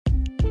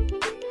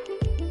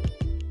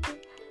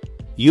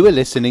You are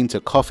listening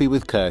to Coffee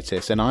with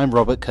Curtis, and I'm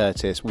Robert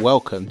Curtis.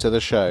 Welcome to the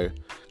show.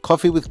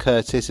 Coffee with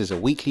Curtis is a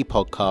weekly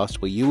podcast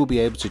where you will be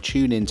able to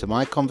tune in to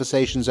my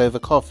conversations over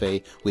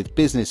coffee with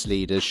business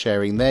leaders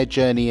sharing their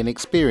journey and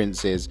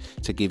experiences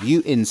to give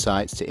you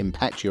insights to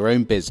impact your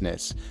own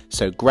business.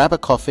 So grab a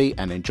coffee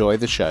and enjoy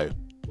the show.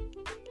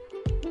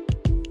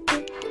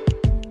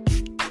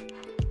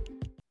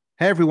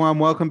 Hey everyone,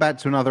 welcome back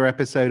to another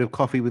episode of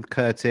Coffee with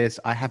Curtis.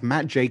 I have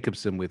Matt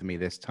Jacobson with me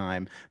this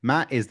time.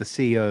 Matt is the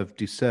CEO of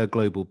Douceur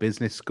Global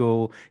Business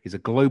School. He's a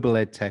global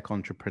edtech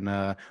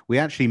entrepreneur. We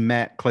actually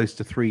met close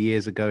to 3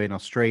 years ago in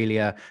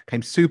Australia,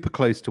 came super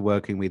close to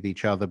working with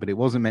each other, but it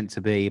wasn't meant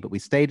to be, but we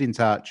stayed in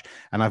touch,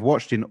 and I've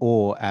watched in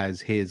awe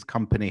as his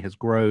company has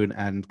grown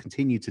and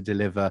continued to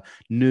deliver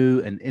new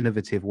and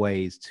innovative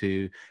ways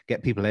to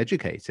get people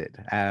educated.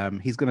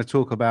 He's going to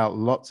talk about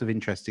lots of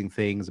interesting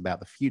things about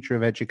the future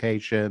of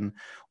education,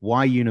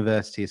 why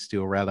university is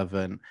still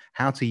relevant,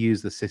 how to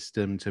use the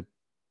system to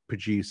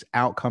produce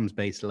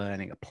outcomes-based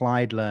learning,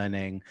 applied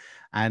learning,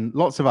 and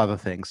lots of other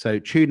things. So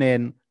tune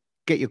in,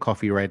 get your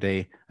coffee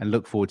ready, and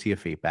look forward to your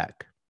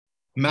feedback.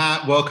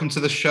 Matt, welcome to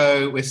the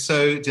show. We're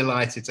so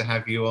delighted to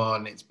have you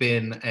on. It's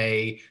been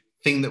a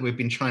thing that we've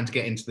been trying to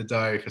get into the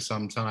diary for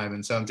some time.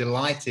 And so I'm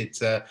delighted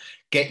to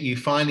get you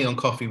finally on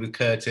Coffee with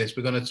Curtis.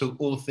 We're going to talk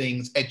all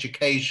things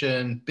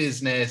education,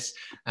 business,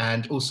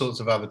 and all sorts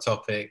of other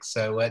topics.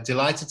 So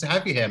delighted to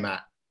have you here,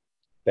 Matt.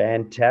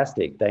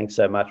 Fantastic. Thanks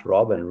so much,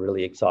 Rob, and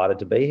really excited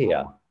to be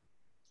here.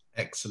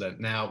 Excellent.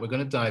 Now we're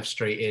going to dive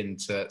straight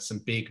into some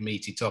big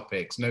meaty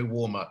topics. No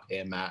warm up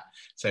here, Matt.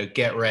 So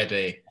get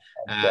ready.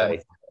 Okay.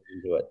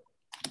 Do it.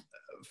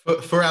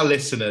 For our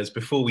listeners,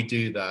 before we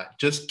do that,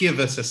 just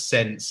give us a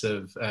sense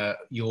of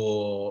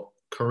your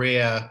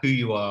career, who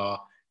you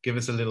are. Give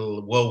us a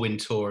little whirlwind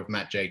tour of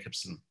Matt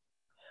Jacobson.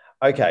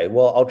 Okay,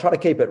 well, I'll try to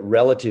keep it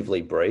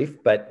relatively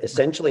brief, but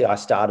essentially I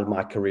started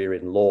my career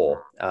in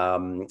law.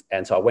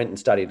 And so I went and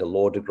studied a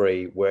law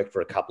degree, worked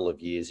for a couple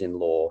of years in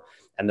law.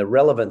 And the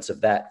relevance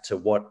of that to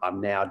what I'm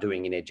now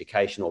doing in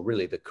education, or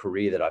really the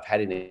career that I've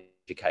had in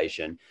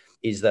education,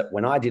 is that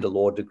when I did a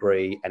law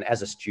degree, and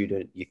as a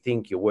student, you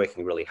think you're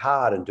working really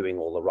hard and doing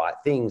all the right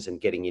things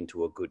and getting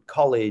into a good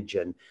college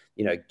and,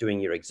 you know, doing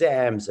your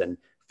exams and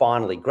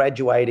finally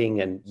graduating.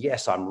 And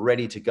yes, I'm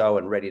ready to go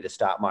and ready to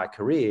start my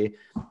career.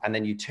 And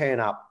then you turn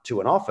up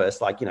to an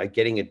office, like, you know,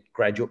 getting a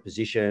graduate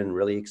position,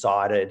 really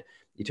excited.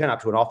 You turn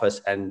up to an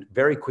office and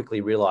very quickly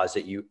realize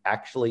that you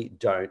actually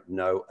don't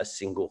know a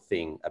single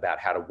thing about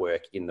how to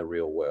work in the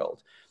real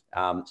world.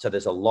 So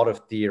there's a lot of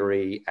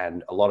theory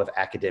and a lot of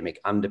academic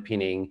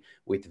underpinning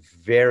with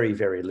very,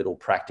 very little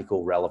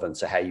practical relevance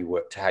to how you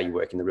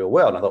work in the real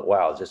world. And I thought,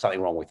 wow, is there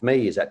something wrong with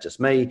me? Is that just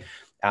me?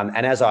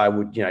 And as I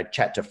would, you know,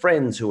 chat to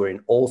friends who are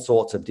in all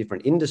sorts of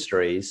different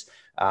industries,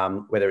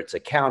 whether it's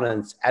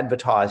accountants,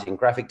 advertising,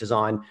 graphic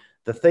design,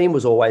 the theme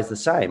was always the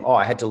same. Oh,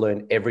 I had to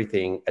learn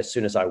everything as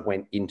soon as I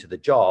went into the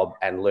job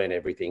and learn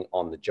everything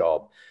on the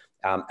job.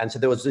 And so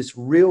there was this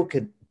real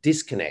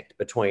disconnect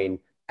between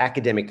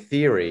academic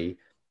theory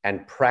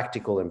and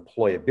practical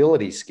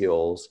employability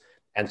skills.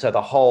 And so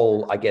the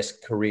whole, I guess,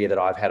 career that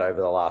I've had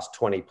over the last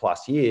 20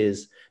 plus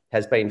years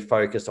has been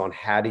focused on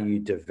how do you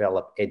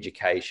develop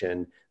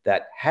education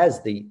that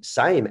has the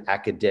same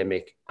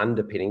academic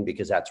underpinning,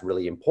 because that's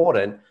really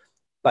important,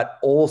 but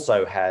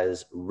also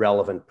has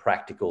relevant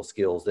practical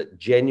skills that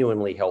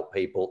genuinely help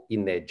people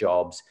in their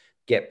jobs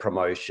get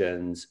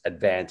promotions,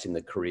 advance in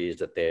the careers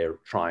that they're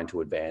trying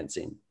to advance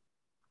in.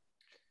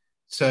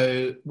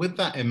 So with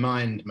that in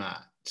mind,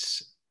 Matt,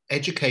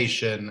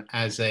 education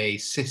as a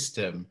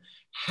system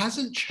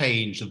hasn't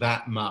changed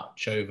that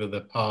much over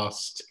the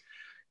past,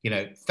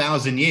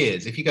 1,000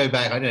 years. If you go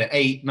back,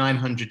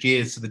 900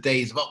 years to the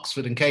days of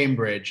Oxford and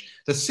Cambridge,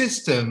 the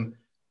system,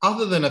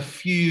 other than a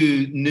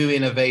few new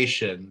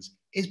innovations,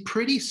 is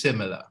pretty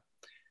similar.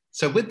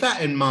 So with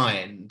that in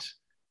mind,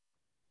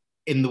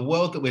 in the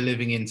world that we're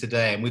living in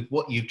today, and with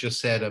what you've just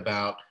said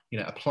about,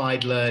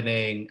 applied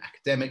learning,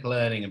 academic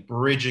learning, and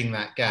bridging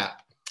that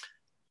gap,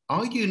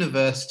 are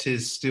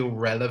universities still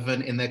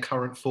relevant in their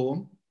current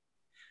form?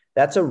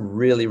 That's a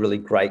really, really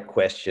great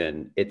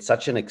question. It's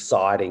such an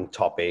exciting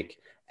topic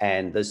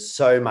and there's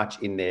so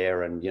much in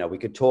there. And, we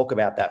could talk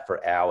about that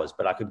for hours,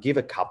 but I could give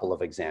a couple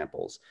of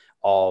examples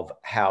of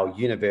how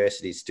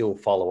universities still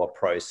follow a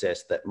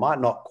process that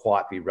might not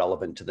quite be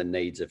relevant to the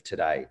needs of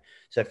today.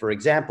 So for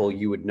example,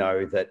 you would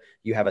know that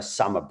you have a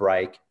summer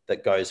break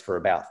that goes for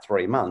about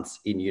 3 months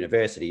in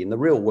university. In the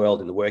real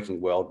world, in the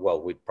working world,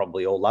 well, we'd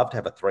probably all love to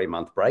have a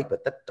 3-month break,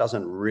 but that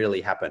doesn't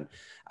really happen.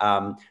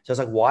 So it's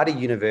like, why do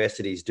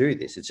universities do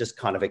this? It's just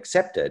kind of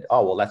accepted.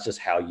 Oh, well, that's just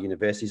how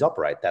universities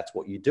operate. That's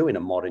what you do in a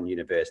modern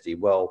university.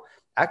 Well,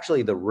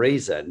 actually, the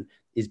reason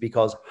is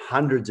because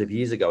hundreds of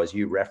years ago, as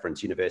you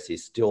referenced,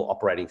 universities still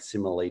operating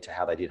similarly to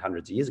how they did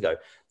hundreds of years ago.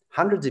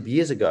 Hundreds of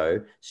years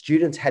ago,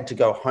 students had to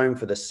go home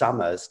for the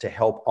summers to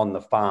help on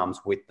the farms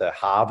with the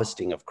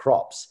harvesting of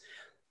crops.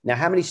 Now,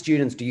 how many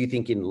students do you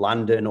think in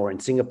London or in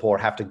Singapore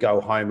have to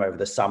go home over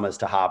the summers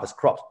to harvest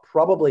crops?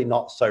 Probably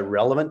not so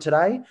relevant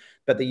today,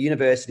 but the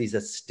universities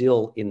are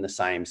still in the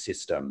same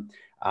system.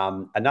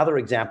 Another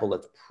example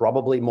that's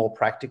probably more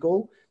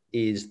practical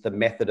is the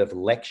method of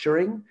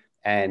lecturing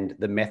and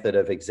the method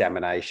of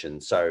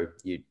examination. So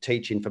you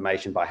teach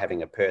information by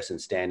having a person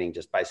standing,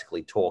 just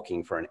basically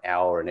talking for an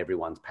hour, and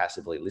everyone's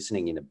passively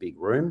listening in a big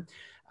room.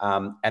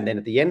 And then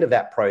at the end of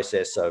that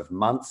process of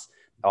months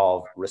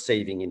of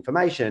receiving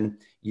information,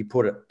 you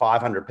put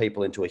 500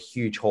 people into a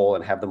huge hall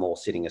and have them all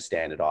sitting a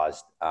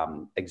standardized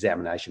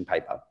examination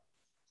paper.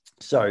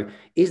 So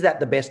is that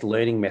the best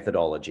learning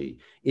methodology?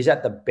 Is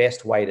that the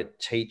best way to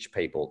teach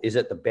people? Is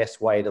it the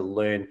best way to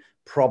learn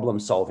problem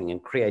solving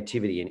and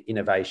creativity and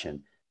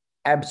innovation?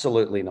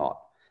 Absolutely not.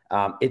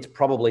 It's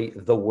probably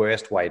the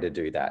worst way to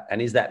do that.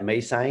 And is that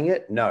me saying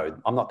it? No,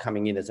 I'm not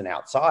coming in as an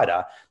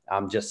outsider.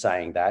 I'm just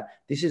saying that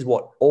this is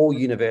what all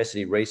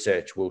university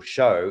research will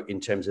show in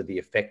terms of the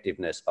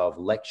effectiveness of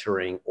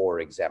lecturing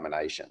or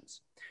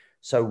examinations.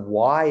 So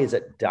why is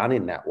it done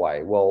in that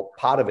way? Well,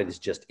 part of it is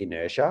just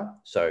inertia.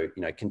 So,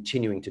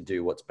 continuing to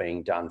do what's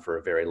being done for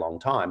a very long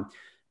time.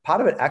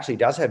 Part of it actually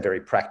does have very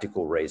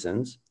practical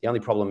reasons. The only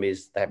problem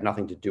is they have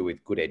nothing to do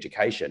with good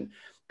education.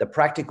 The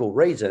practical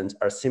reasons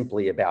are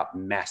simply about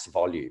mass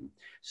volume.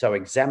 So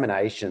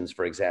examinations,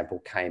 for example,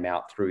 came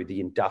out through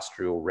the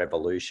Industrial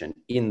Revolution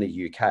in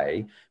the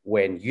UK,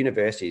 when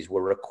universities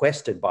were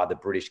requested by the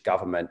British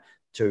government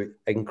to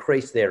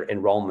increase their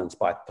enrollments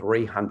by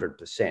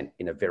 300%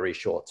 in a very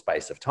short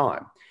space of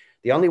time.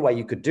 The only way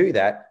you could do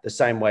that, the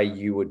same way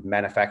you would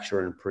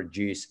manufacture and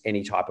produce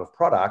any type of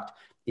product,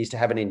 is to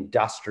have an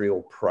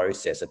industrial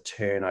process, a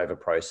turnover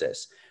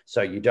process.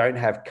 So you don't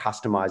have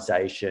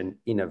customization,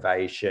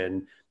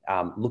 innovation,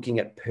 looking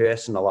at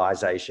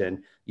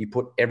personalization. You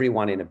put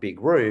everyone in a big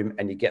room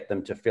and you get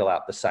them to fill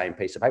out the same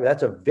piece of paper.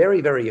 That's a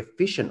very, very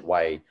efficient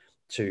way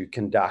to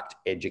conduct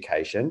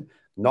education,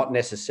 not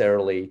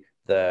necessarily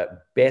the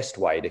best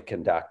way to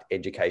conduct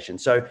education.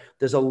 So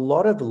there's a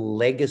lot of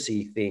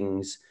legacy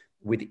things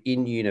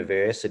within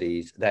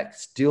universities that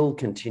still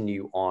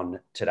continue on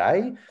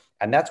today.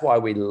 And that's why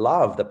we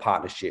love the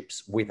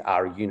partnerships with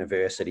our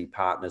university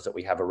partners that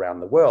we have around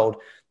the world,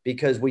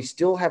 because we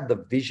still have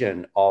the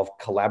vision of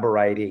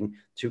collaborating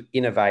to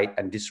innovate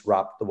and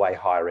disrupt the way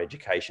higher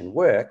education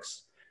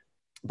works.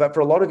 But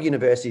for a lot of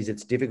universities,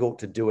 it's difficult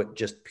to do it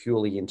just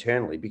purely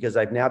internally, because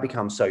they've now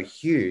become so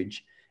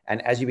huge.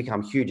 And as you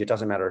become huge, it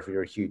doesn't matter if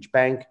you're a huge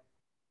bank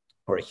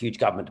or a huge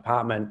government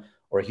department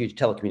or a huge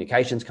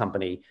telecommunications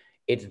company.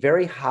 It's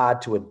very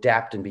hard to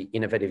adapt and be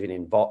innovative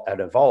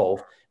and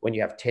evolve when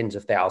you have tens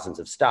of thousands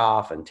of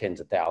staff and tens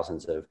of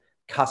thousands of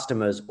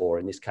customers, or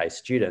in this case,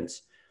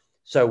 students.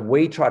 So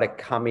we try to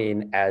come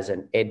in as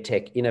an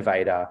edtech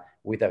innovator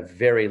with a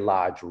very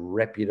large,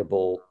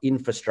 reputable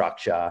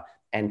infrastructure,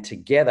 and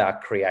together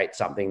create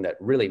something that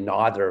really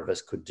neither of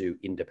us could do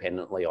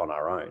independently on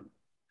our own.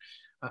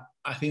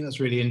 I think that's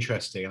really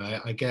interesting. And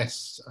I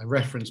guess I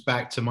reference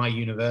back to my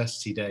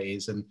university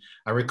days, and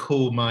I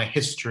recall my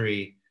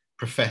history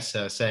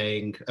professor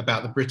saying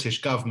about the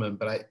British government,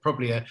 but I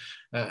probably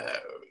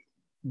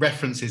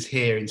references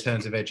here in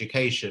terms of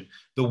education,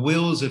 the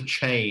wheels of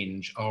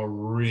change are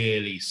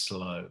really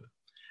slow.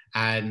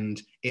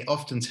 And it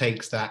often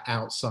takes that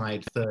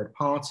outside third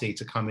party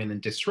to come in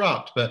and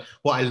disrupt. But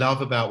what I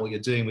love about what you're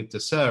doing with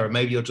Douceur, and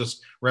maybe you'll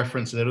just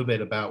reference a little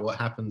bit about what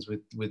happens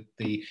with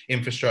the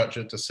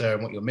infrastructure at Douceur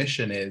and what your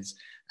mission is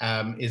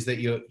that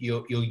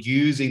you're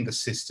using the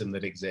system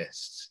that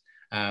exists,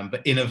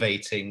 but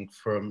innovating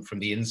from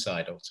the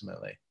inside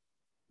ultimately.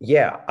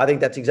 Yeah, I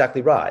think that's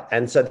exactly right.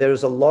 And so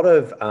there's a lot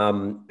of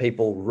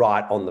people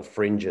right on the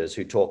fringes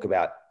who talk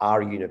about,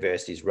 are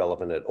universities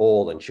relevant at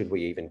all? And should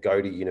we even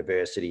go to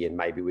university? And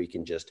maybe we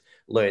can just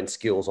learn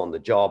skills on the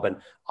job. And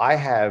I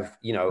have,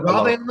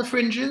 Are they on the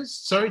fringes?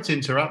 Sorry to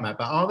interrupt, Matt,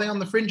 but are they on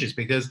the fringes?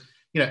 Because,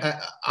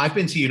 I've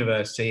been to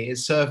university. It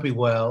served me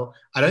well.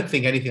 I don't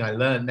think anything I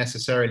learned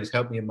necessarily has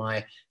helped me in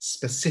my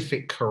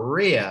specific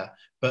career,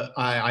 but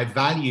I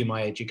value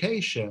my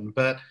education.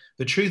 But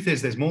the truth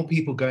is, there's more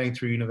people going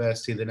through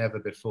university than ever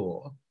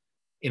before.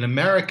 In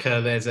America,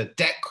 there's a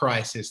debt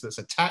crisis that's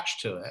attached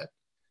to it.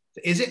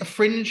 Is it a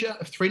fringe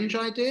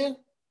idea?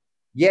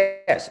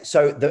 Yes.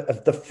 So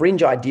the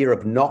fringe idea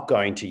of not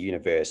going to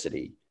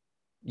university,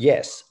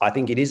 yes, I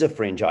think it is a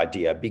fringe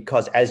idea,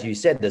 because as you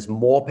said, there's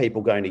more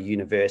people going to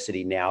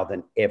university now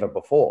than ever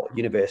before.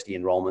 University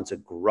enrollments are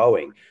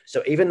growing.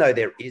 So even though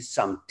there is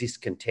some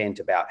discontent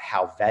about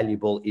how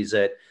valuable is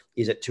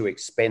it too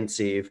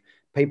expensive,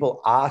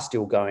 people are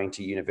still going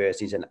to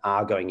universities and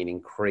are going in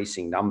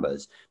increasing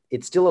numbers.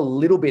 It's still a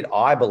little bit,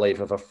 I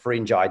believe, of a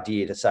fringe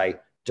idea to say,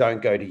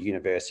 don't go to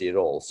university at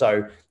all.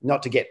 So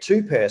not to get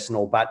too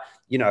personal, but,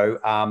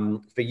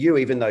 for you,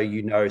 even though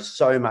you know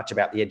so much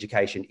about the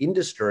education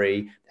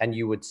industry, and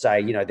you would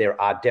say, there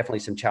are definitely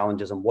some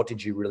challenges, and what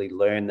did you really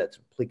learn that's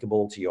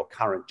applicable to your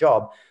current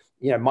job?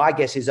 My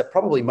guess is that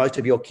probably most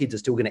of your kids are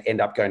still going to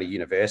end up going to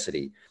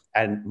university,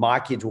 and my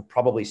kids will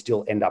probably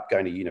still end up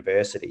going to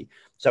university.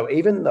 So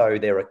even though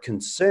there are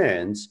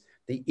concerns,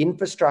 the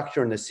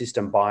infrastructure and the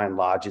system by and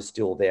large is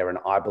still there, and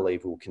I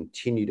believe will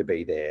continue to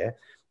be there.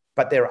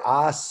 But there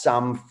are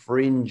some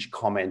fringe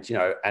comments,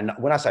 and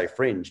when I say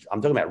fringe,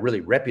 I'm talking about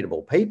really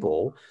reputable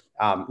people,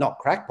 not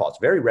crackpots,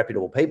 very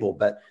reputable people,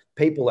 but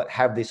people that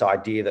have this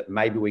idea that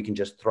maybe we can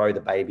just throw the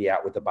baby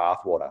out with the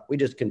bathwater. We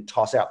just can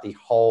toss out the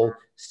whole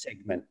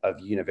segment of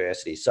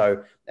university.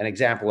 So an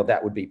example of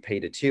that would be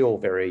Peter Thiel,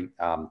 very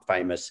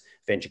famous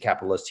venture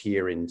capitalist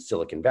here in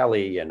Silicon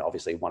Valley, and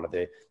obviously one of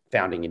the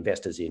founding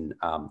investors in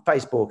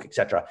Facebook,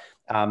 etc.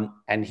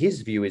 And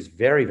his view is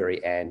very,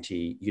 very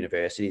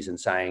anti-universities and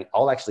saying,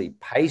 I'll actually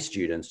pay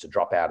students to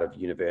drop out of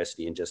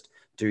university and just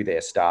do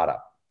their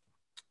startup.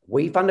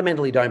 We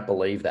fundamentally don't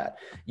believe that.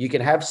 You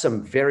can have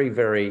some very,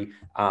 very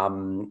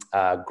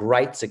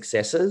great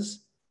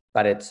successes,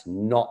 but it's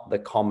not the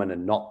common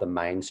and not the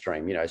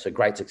mainstream. So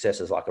great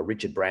successes like a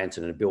Richard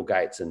Branson and a Bill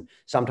Gates, and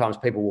sometimes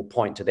people will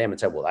point to them and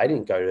say, well, they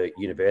didn't go to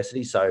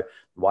university, so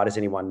why does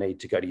anyone need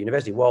to go to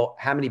university? Well,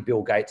 how many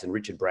Bill Gates and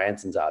Richard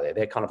Bransons are there?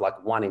 They're kind of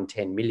like 1 in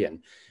 10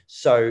 million.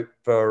 So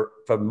for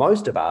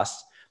most of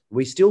us,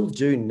 we still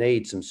do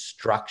need some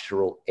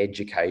structural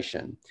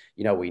education.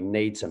 We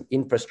need some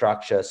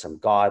infrastructure, some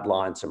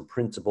guidelines, some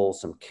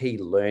principles, some key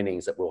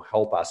learnings that will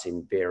help us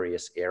in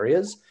various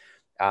areas.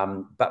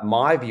 But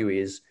my view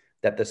is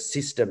that the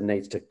system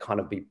needs to kind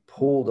of be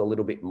pulled a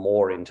little bit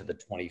more into the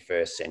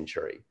 21st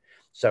century.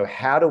 So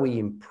how do we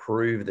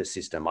improve the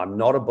system? I'm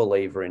not a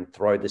believer in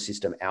throw the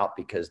system out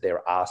because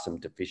there are some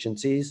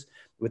deficiencies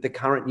with the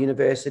current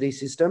university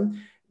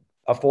system.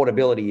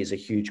 Affordability is a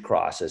huge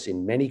crisis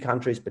in many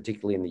countries,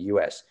 particularly in the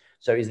US.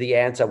 So is the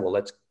answer, well,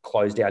 let's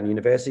close down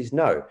universities?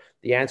 No.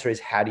 The answer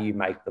is, how do you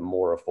make them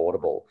more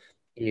affordable?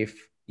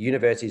 If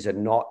universities are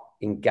not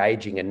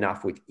engaging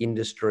enough with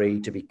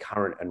industry to be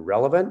current and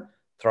relevant,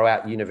 throw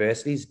out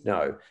universities?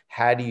 No.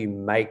 How do you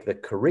make the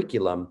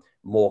curriculum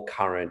more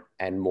current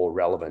and more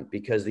relevant?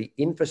 Because the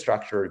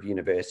infrastructure of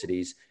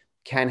universities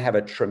can have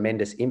a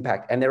tremendous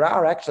impact. And there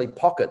are actually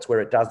pockets where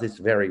it does this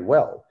very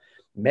well.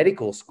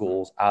 Medical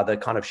schools are the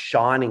kind of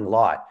shining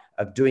light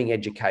of doing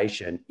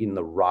education in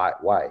the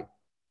right way.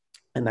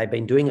 And they've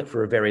been doing it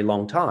for a very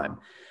long time.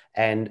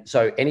 And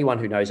so anyone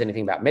who knows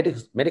anything about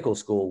medical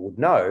school would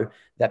know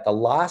that the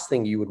last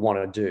thing you would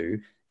want to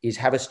do is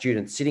have a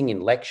student sitting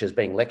in lectures,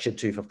 being lectured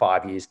to for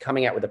 5 years,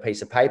 coming out with a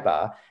piece of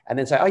paper, and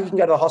then say, oh, you can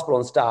go to the hospital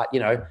and start,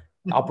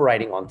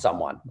 operating on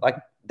someone. Like,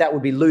 that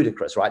would be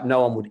ludicrous, right?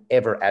 No one would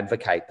ever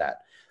advocate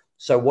that.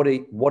 So what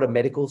do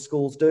medical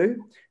schools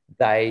do?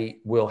 They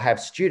will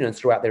have students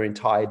throughout their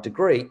entire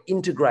degree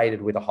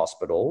integrated with a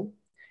hospital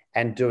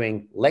and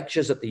doing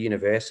lectures at the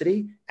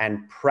university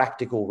and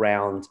practical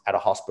rounds at a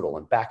hospital,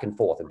 and back and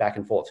forth and back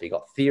and forth. So you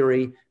got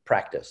theory,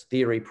 practice,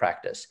 theory,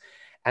 practice.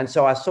 And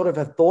so I sort of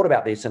have thought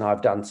about this, and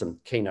I've done some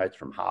keynotes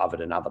from Harvard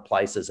and other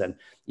places and,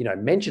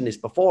 mentioned this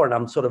before. And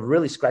I'm sort of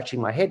really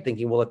scratching my head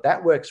thinking, well, if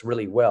that works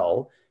really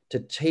well to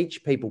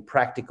teach people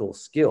practical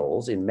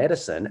skills in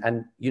medicine,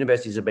 and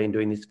universities have been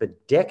doing this for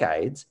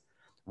decades,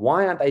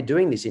 why aren't they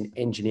doing this in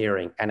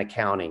engineering and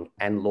accounting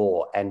and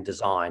law and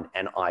design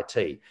and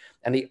IT?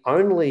 And the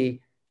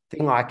only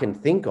thing I can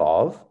think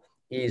of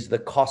is the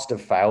cost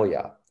of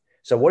failure.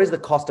 So what is the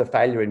cost of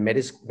failure in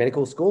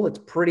medical school? It's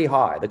pretty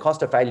high. The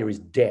cost of failure is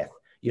death.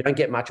 You don't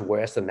get much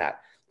worse than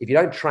that. If you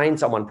don't train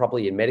someone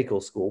properly in medical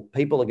school,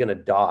 people are going to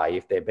die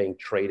if they're being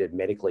treated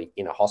medically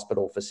in a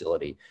hospital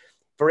facility.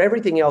 For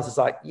everything else, it's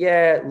like,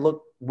 yeah,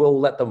 look, we'll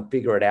let them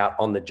figure it out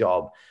on the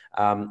job.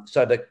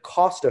 So the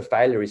cost of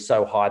failure is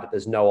so high that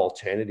there's no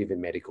alternative in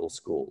medical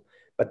school.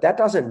 But that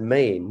doesn't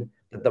mean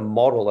that the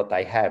model that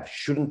they have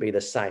shouldn't be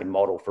the same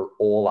model for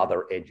all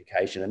other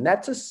education. And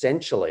that's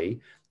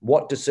essentially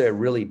what DeSer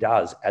really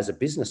does as a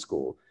business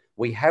school.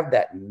 We have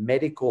that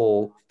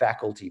medical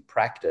faculty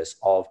practice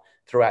of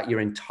throughout your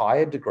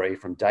entire degree,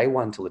 from day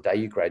one till the day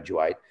you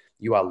graduate,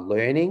 you are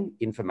learning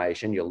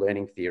information, you're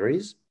learning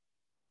theories,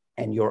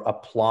 and you're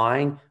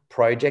applying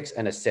projects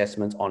and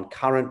assessments on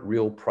current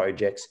real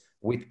projects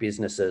with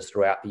businesses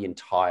throughout the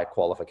entire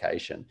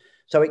qualification.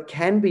 So it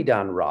can be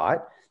done right.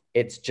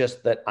 It's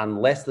just that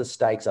unless the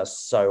stakes are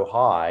so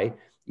high,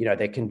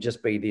 there can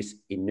just be this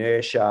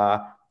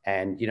inertia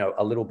and,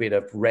 a little bit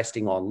of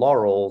resting on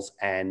laurels,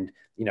 and,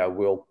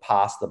 we'll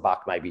pass the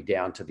buck maybe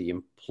down to the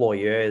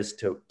employers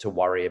to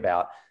worry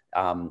about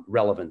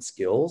relevant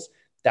skills.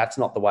 That's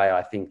not the way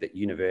I think that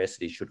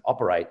universities should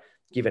operate,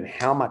 given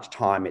how much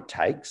time it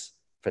takes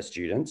for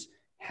students,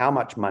 how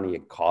much money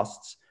it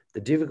costs,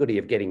 the difficulty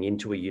of getting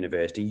into a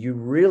university. You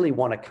really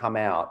want to come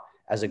out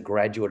as a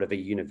graduate of a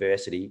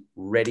university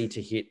ready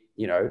to hit,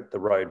 the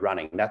road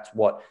running. That's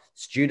what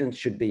students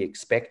should be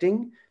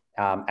expecting.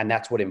 And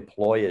that's what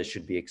employers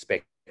should be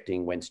expecting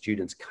when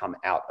students come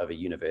out of a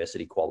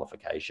university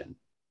qualification.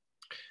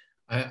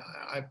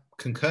 I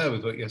concur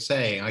with what you're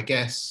saying. I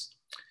guess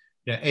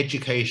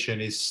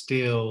education is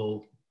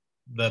still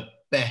the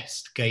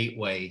best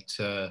gateway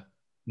to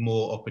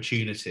more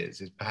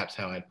opportunities, is perhaps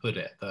how I'd put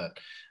it. That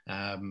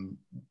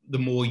the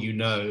more you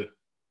know,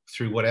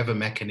 through whatever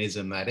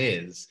mechanism that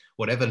is,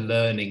 whatever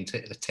learning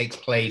takes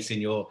place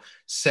in your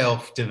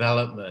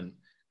self-development,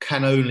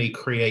 can only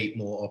create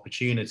more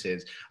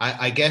opportunities.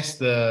 I guess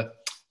the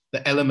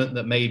the element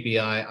that maybe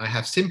I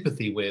have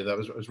sympathy with. I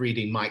was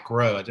reading Mike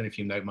Rowe. I don't know if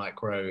you know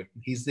Mike Rowe.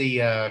 He's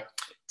the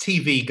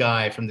TV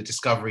guy from the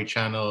Discovery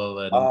Channel,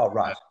 and Oh,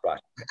 right,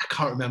 right. I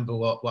can't remember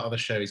what other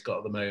show he's got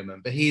at the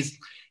moment. But he's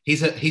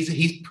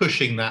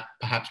pushing that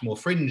perhaps more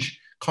fringe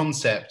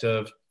concept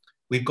of,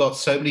 we've got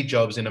so many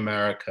jobs in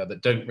America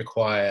that don't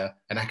require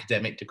an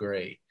academic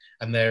degree,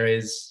 and there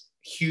is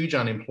huge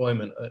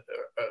unemployment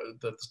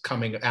that's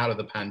coming out of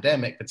the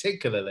pandemic,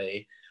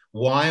 particularly.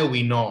 Why are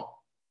we not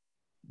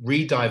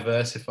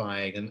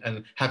re-diversifying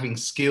and having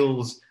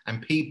skills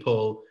and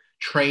people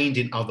trained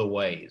in other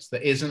ways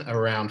that isn't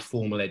around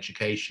formal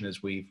education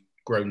as we've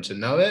grown to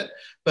know it,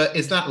 but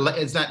is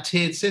that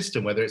tiered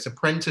system, whether it's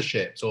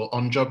apprenticeships or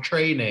on-job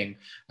training?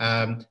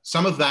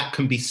 Some of that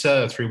can be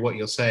served through what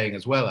you're saying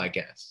as well, I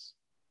guess.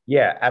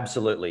 Yeah,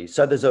 absolutely.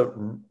 So there's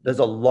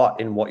a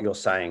lot in what you're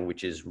saying,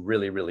 which is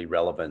really, really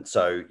relevant.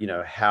 So,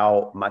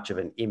 how much of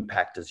an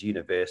impact does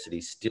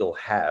universities still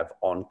have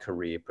on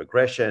career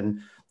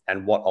progression,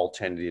 and what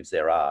alternatives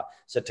there are?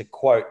 So to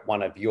quote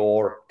one of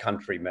your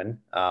countrymen,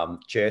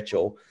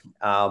 Churchill,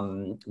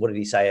 what did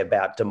he say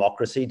about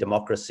democracy?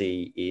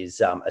 Democracy is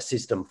a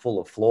system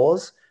full of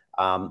flaws,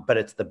 but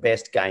it's the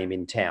best game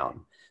in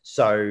town.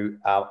 So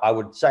I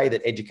would say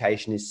that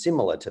education is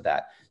similar to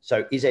that.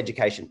 So is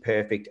education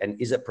perfect, and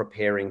is it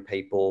preparing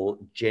people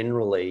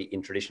generally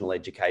in traditional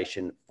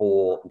education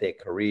for their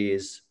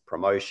careers,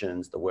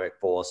 promotions, the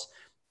workforce?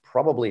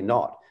 Probably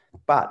not.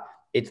 But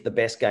it's the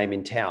best game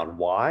in town.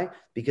 Why?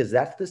 Because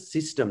that's the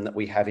system that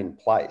we have in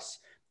place.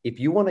 If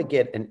you want to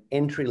get an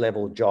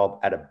entry-level job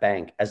at a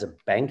bank as a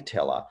bank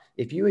teller,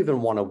 if you even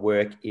want to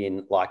work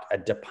in like a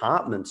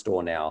department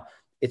store now,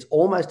 it's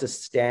almost a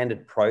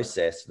standard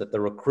process that the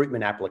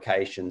recruitment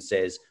application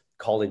says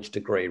college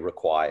degree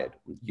required,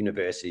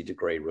 university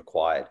degree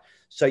required.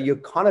 So you're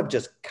kind of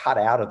just cut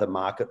out of the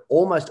market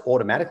almost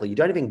automatically. You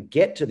don't even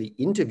get to the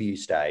interview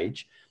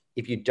stage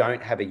if you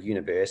don't have a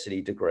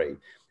university degree.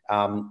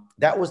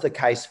 That was the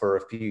case for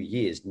a few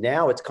years.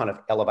 Now it's kind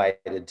of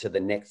elevated to the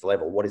next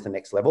level. What is the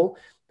next level?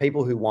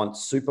 People who want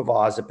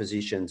supervisor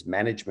positions,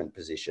 management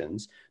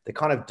positions, the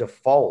kind of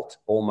default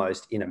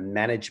almost in a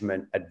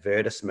management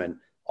advertisement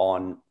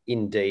on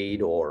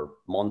Indeed or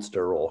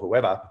Monster or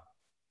whoever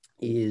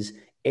is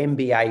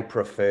MBA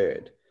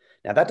preferred.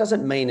 Now, that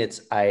doesn't mean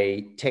it's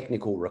a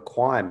technical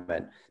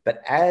requirement,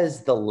 but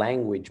as the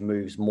language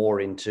moves more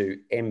into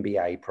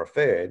MBA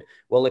preferred,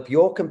 well, if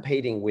you're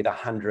competing with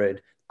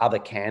 100 other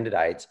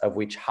candidates, of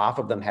which half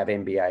of them have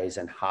MBAs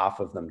and half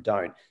of them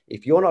don't,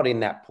 if you're not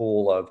in that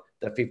pool of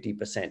the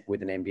 50%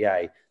 with an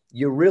MBA,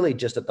 you're really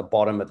just at the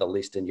bottom of the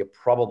list, and you're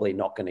probably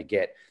not going to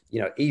get,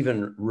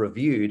 even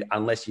reviewed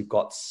unless you've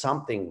got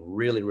something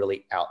really,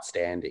 really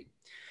outstanding.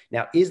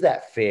 Now, is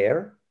that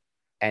fair?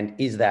 And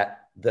is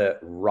that the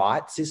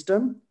right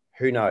system?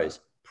 Who knows?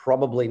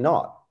 Probably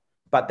not.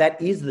 But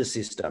that is the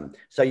system.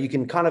 So you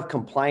can kind of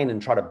complain and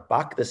try to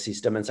buck the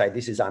system and say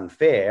this is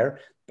unfair,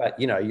 but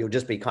you'll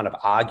just be kind of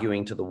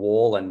arguing to the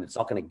wall, and it's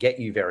not going to get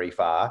you very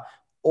far.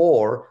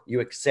 Or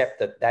you accept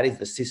that that is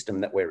the system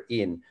that we're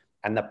in,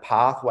 and the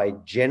pathway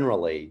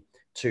generally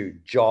to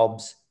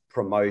jobs,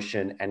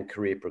 promotion, and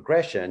career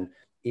progression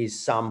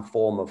is some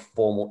form of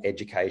formal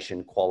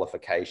education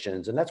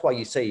qualifications. And that's why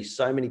you see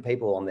so many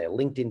people on their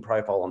LinkedIn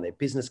profile, on their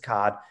business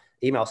card,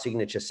 email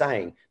signature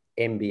saying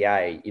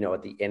MBA,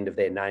 at the end of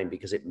their name,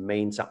 because it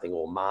means something,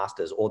 or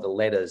masters, or the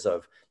letters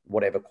of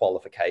whatever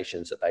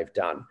qualifications that they've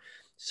done.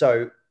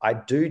 So I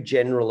do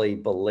generally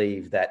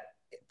believe that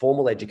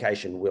formal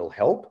education will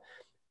help.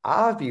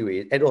 Our view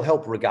is it'll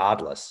help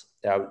regardless.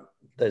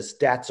 There's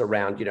stats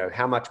around,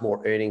 how much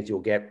more earnings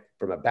you'll get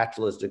from a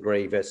bachelor's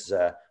degree versus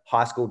a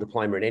high school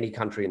diploma in any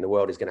country in the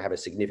world is going to have a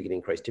significant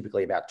increase,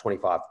 typically about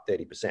 25,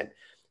 30%.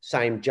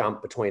 Same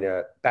jump between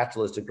a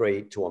bachelor's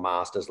degree to a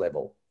master's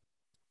level.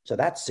 So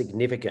that's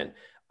significant,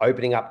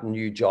 opening up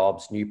new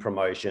jobs, new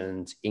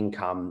promotions,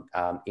 income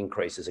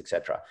increases,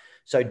 etc.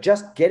 So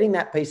just getting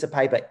that piece of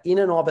paper in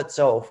and of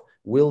itself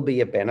will be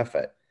a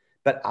benefit.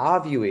 But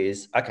our view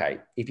is, okay,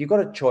 if you've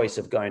got a choice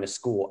of going to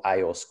school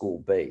A or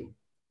school B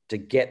to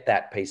get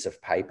that piece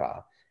of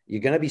paper, you're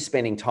going to be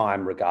spending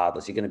time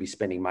regardless. You're going to be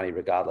spending money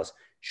regardless.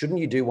 Shouldn't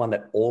you do one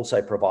that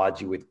also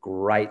provides you with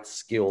great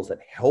skills that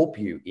help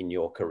you in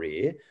your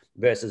career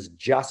versus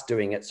just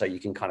doing it so you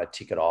can kind of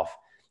tick it off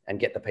and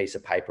get the piece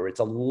of paper?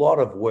 It's a lot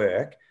of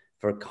work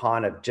for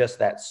kind of just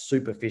that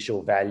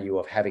superficial value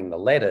of having the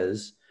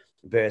letters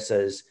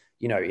versus,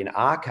 in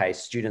our case,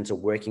 students are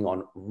working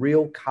on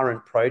real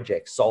current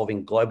projects,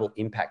 solving global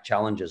impact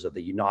challenges of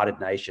the United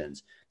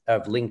Nations,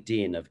 of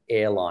LinkedIn, of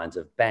airlines,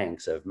 of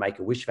banks, of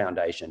Make-A-Wish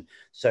Foundation.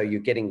 So you're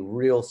getting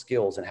real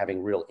skills and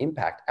having real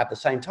impact at the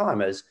same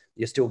time as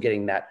you're still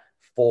getting that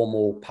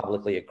formal,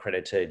 publicly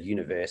accredited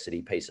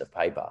university piece of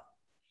paper.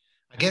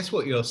 I guess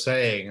what you're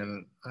saying,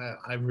 and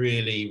I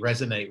really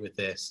resonate with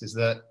this, is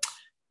that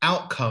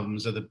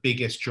outcomes are the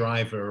biggest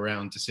driver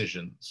around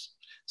decisions.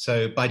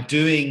 So by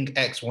doing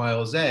X, Y,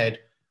 or Z,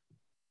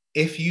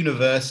 if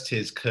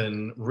universities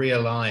can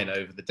realign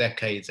over the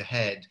decades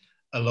ahead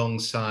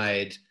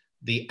alongside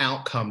the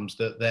outcomes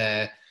that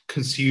their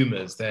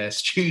consumers, their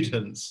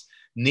students,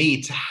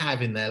 need to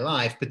have in their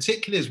life,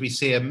 particularly as we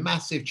see a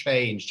massive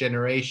change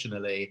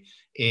generationally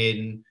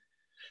in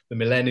the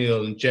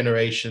millennial and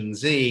Generation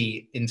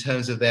Z in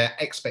terms of their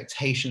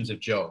expectations of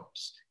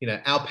jobs. You know,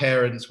 our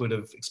parents would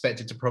have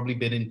expected to probably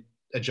been in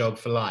a job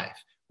for life.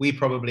 We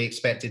probably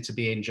expected to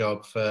be in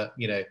job for,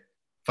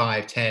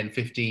 5, 10,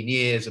 15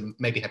 years and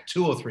maybe have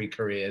 2 or 3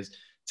 careers.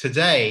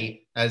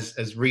 Today,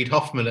 as Reid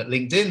Hoffman at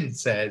LinkedIn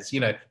says,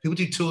 people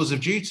do tours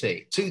of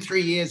duty,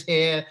 2-3 years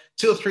here,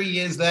 2 or 3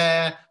 years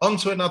there, on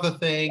to another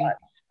thing.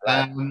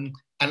 Right.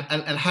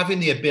 And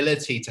having the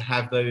ability to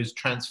have those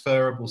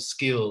transferable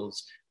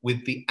skills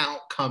with the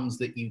outcomes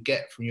that you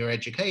get from your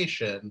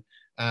education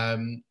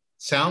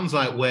sounds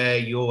like where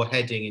you're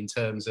heading in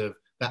terms of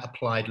that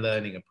applied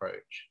learning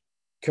approach.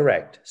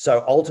 Correct.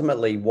 So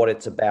ultimately what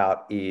it's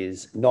about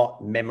is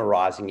not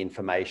memorizing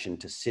information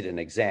to sit an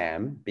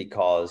exam,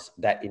 because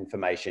that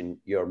information,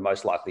 you're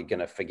most likely going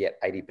to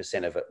forget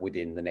 80% of it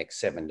within the next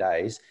 7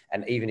 days.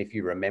 And even if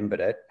you remembered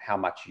it, how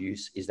much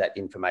use is that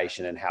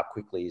information and how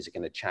quickly is it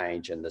going to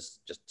change? And there's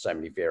just so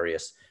many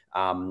various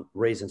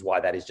reasons why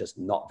that is just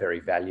not very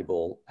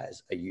valuable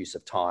as a use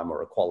of time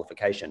or a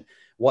qualification.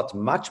 What's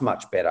much,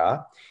 much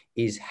better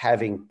is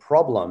having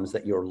problems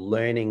that you're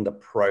learning the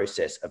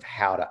process of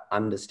how to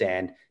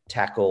understand,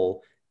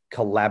 tackle,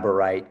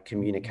 collaborate,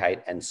 communicate,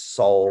 and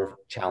solve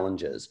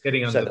challenges. So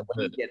that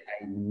when you get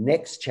a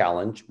next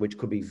challenge, which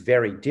could be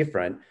very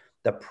different,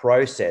 the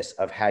process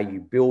of how you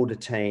build a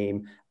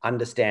team,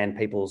 understand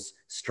people's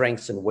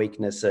strengths and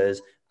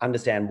weaknesses,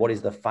 understand what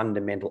is the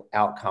fundamental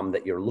outcome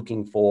that you're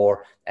looking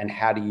for, and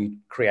how do you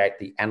create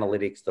the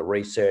analytics, the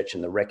research,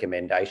 and the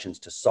recommendations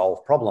to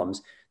solve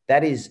problems.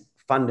 That is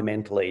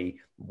fundamentally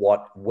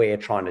what we're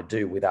trying to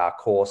do with our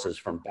courses,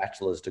 from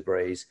bachelor's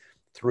degrees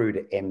through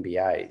to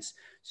MBAs.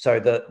 So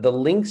the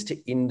links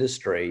to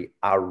industry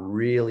are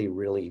really,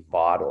 really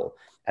vital.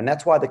 And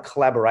that's why the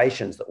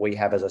collaborations that we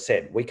have, as I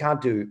said, we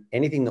can't do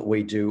anything that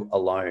we do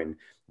alone.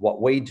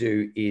 What we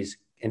do is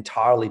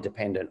entirely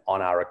dependent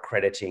on our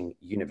accrediting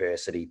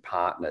university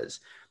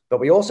partners.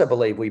 But we also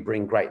believe we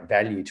bring great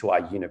value to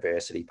our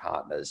university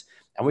partners.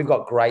 And we've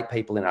got great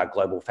people in our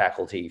global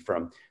faculty,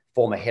 from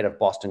former head of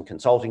Boston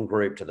Consulting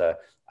Group to the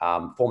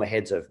former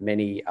heads of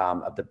many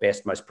of the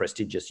best, most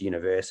prestigious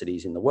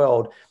universities in the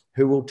world,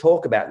 who will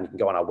talk about, and you can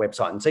go on our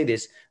website and see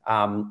this,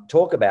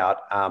 talk about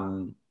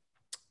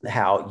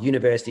how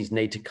universities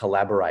need to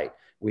collaborate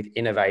with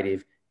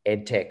innovative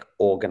edtech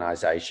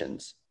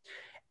organizations.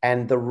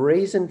 And the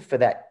reason for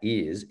that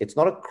is, it's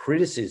not a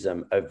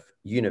criticism of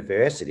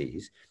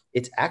universities,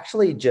 it's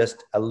actually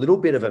just a little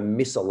bit of a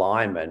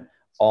misalignment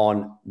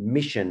on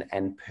mission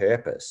and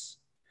purpose.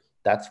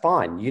 That's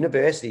fine.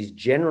 Universities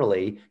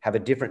generally have a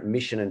different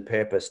mission and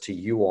purpose to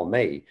you or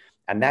me.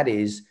 And that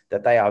is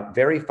that they are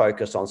very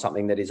focused on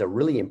something that is a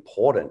really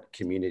important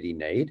community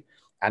need.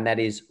 And that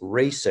is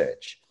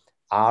research,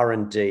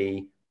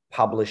 R&D,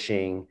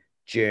 publishing,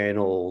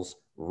 journals,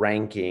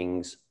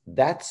 rankings.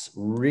 That's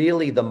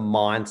really the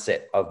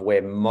mindset of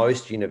where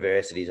most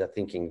universities are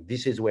thinking,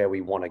 this is where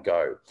we want to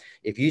go.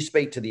 If you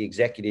speak to the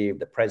executive,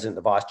 the president,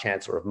 the vice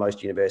chancellor of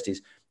most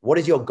universities, what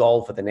is your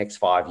goal for the next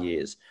 5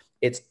 years?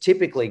 It's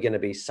typically going to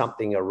be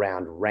something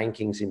around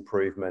rankings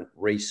improvement,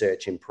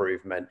 research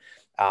improvement,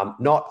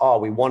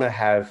 not, we want to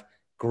have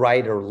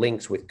greater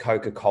links with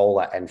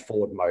Coca-Cola and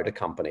Ford Motor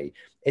Company.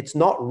 It's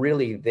not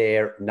really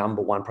their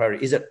number one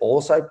priority. Is it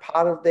also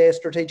part of their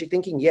strategic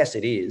thinking? Yes,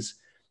 it is,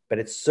 but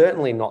it's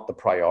certainly not the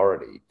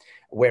priority.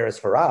 Whereas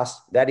for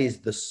us, that is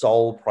the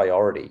sole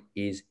priority,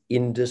 is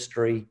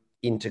industry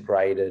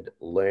integrated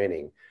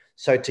learning.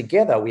 So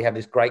together we have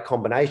this great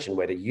combination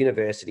where the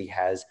university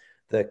has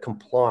the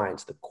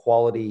compliance, the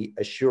quality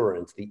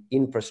assurance, the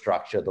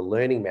infrastructure, the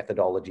learning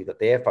methodology that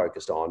they're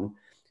focused on.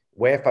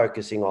 We're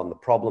focusing on the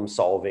problem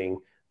solving,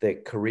 the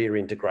career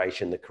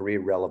integration, the career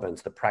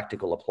relevance, the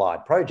practical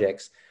applied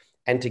projects.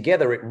 And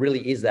together it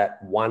really is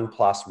that 1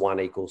 +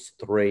 1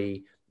 =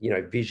 3,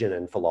 vision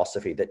and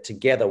philosophy, that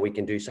together we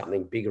can do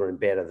something bigger and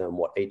better than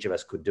what each of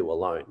us could do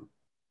alone.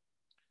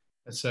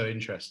 That's so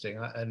interesting.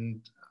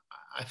 And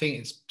I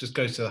think it just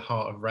goes to the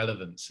heart of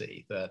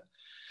relevancy, that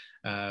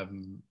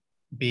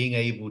being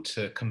able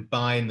to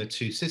combine the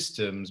two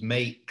systems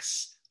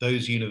makes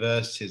those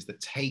universities that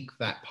take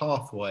that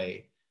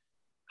pathway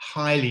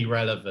highly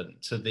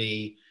relevant to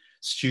the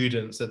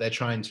students that they're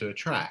trying to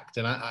attract.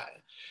 And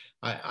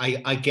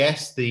I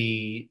guess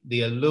the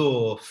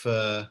allure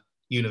for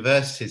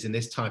universities in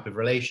this type of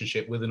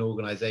relationship with an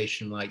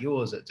organization like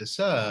yours at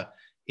Douceur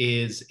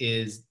is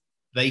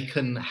they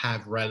can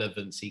have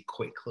relevancy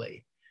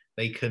quickly.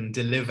 They can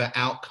deliver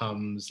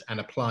outcomes and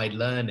applied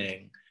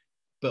learning,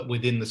 but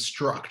within the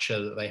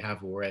structure that they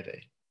have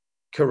already.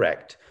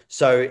 Correct.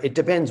 So it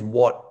depends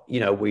what,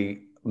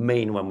 we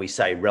mean when we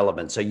say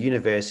relevant. So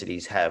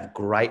universities have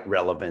great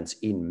relevance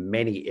in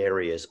many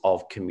areas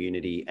of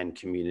community and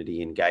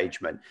community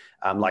engagement.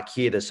 Like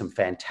here, there's some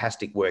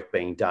fantastic work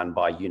being done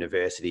by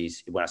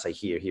universities. When I say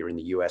here in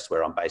the US,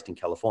 where I'm based in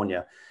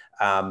California,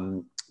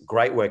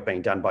 great work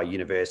being done by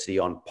university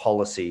on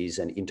policies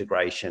and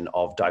integration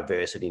of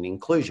diversity and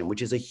inclusion,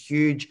 which is a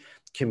huge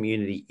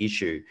community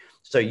issue.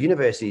 So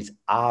universities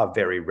are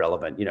very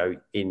relevant. You know,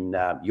 in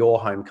your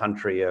home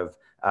country of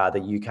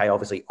the UK,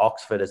 obviously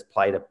Oxford has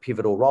played a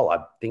pivotal role. I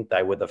think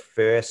they were the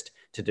first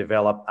to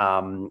develop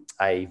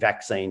a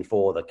vaccine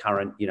for the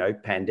current,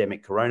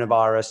 pandemic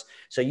coronavirus.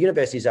 So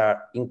universities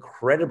are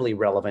incredibly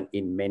relevant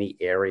in many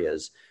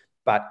areas.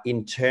 But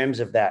in terms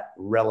of that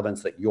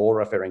relevance that you're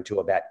referring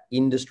to about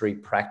industry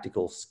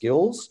practical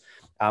skills,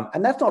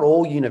 and that's not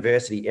all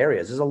university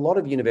areas. There's a lot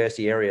of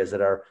university areas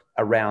that are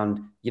around,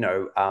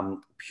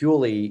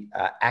 purely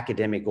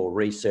academic or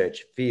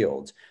research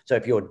fields. So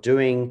if you're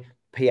doing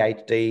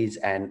PhDs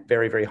and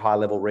very, very high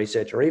level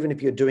research, or even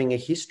if you're doing a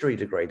history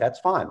degree, that's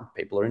fine.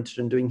 People are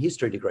interested in doing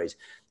history degrees.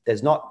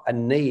 There's not a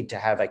need to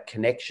have a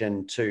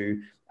connection to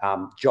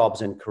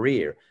jobs and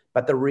career.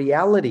 But the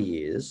reality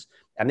is,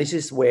 and this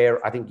is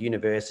where I think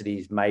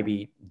universities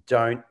maybe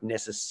don't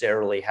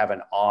necessarily have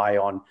an eye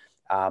on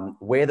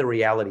where the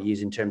reality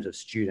is in terms of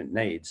student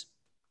needs.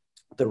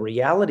 The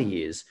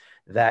reality is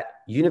that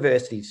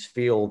universities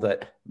feel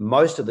that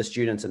most of the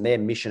students and their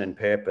mission and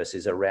purpose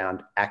is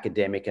around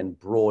academic and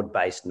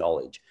broad-based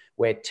knowledge.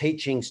 We're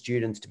teaching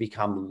students to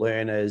become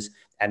learners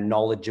and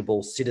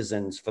knowledgeable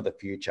citizens for the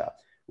future.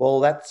 Well,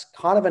 that's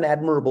kind of an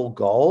admirable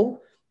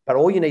goal, but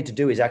all you need to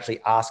do is actually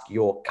ask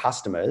your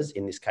customers,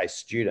 in this case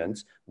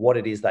students, what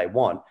it is they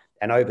want.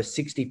 And over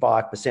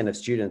 65% of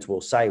students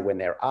will say when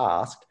they're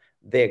asked,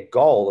 their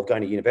goal of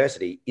going to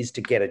university is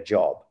to get a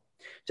job.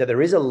 So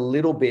there is a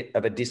little bit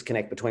of a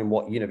disconnect between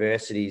what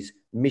universities'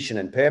 mission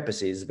and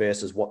purpose is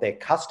versus what their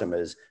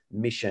customers'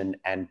 mission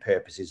and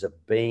purpose is of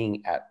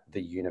being at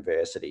the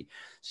university.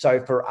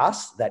 So for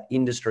us, that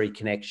industry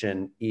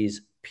connection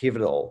is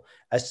pivotal,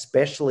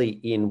 especially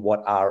in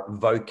what are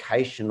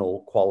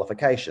vocational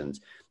qualifications.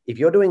 If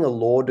you're doing a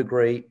law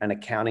degree, an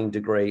accounting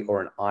degree,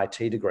 or an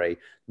IT degree,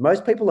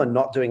 most people are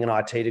not doing an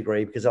IT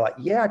degree because they're like,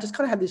 yeah, I just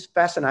kind of had this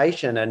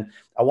fascination and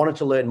I wanted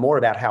to learn more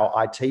about how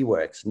IT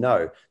works.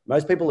 No,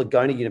 most people are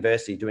going to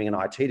university doing an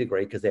IT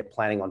degree because they're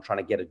planning on trying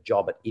to get a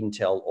job at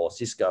Intel or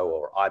Cisco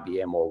or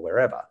IBM or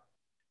wherever.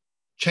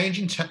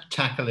 Changing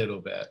tack a little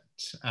bit,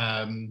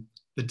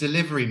 the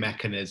delivery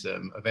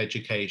mechanism of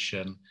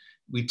education,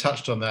 we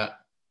touched on that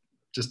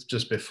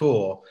just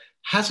before,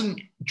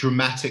 hasn't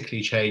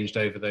dramatically changed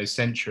over those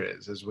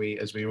centuries, as we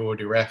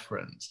already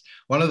referenced.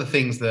 One of the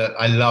things that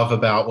I love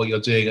about what you're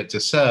doing at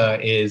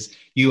Douceur is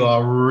you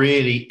are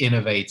really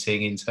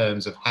innovating in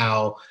terms of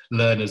how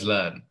learners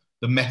learn,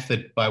 the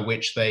method by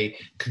which they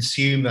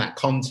consume that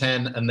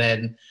content and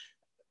then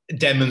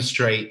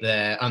demonstrate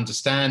their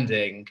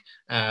understanding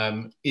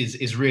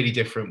is really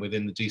different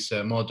within the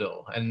Douceur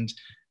model. And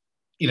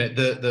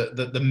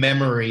the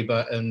memory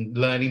and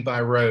learning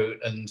by rote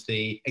and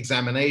the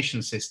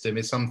examination system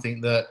is something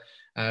that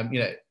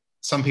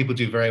some people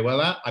do very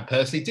well at. I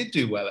personally did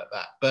do well at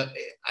that, but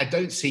I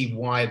don't see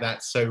why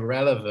that's so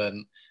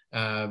relevant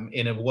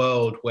in a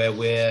world where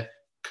we're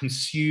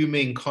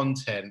consuming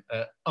content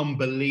at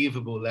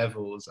unbelievable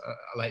levels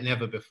like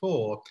never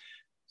before.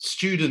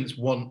 Students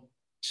want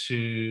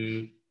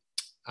to,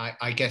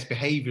 I guess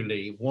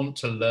behaviorally, want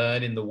to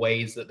learn in the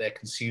ways that they're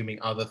consuming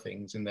other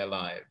things in their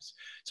lives.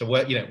 So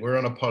we're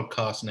on a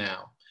podcast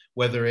now,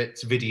 whether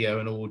it's video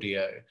and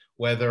audio,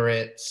 whether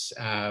it's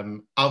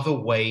other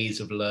ways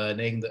of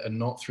learning that are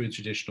not through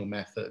traditional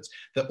methods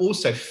that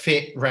also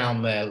fit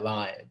around their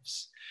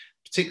lives,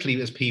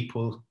 particularly as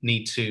people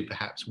need to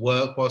perhaps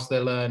work whilst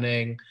they're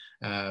learning.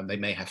 They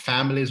may have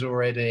families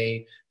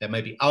already. There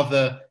may be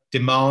other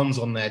demands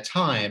on their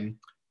time.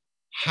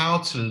 How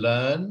to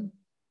learn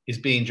is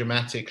being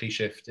dramatically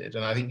shifted.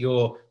 And I think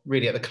you're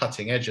really at the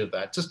cutting edge of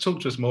that. Just talk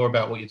to us more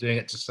about what you're doing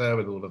at Douceur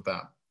with all of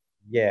that.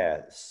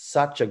 Yeah,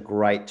 such a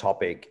great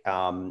topic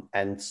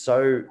and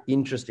so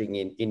interesting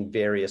in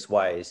various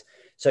ways.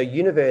 So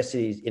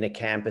universities in a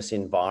campus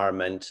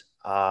environment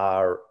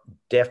are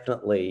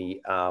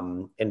definitely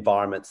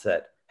environments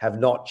that have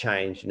not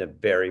changed in a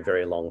very,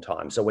 very long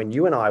time. So when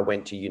you and I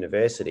went to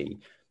university,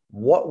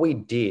 what we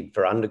did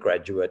for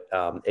undergraduate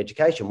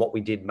education, what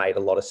we did made a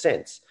lot of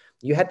sense.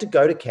 You had to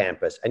go to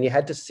campus and you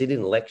had to sit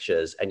in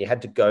lectures and you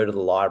had to go to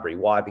the library.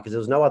 Why? Because there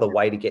was no other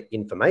way to get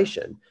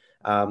information.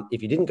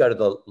 If you didn't go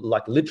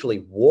to literally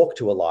walk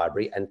to a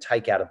library and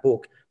take out a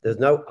book, there's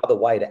no other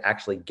way to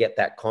actually get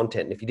that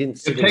content. And if you didn't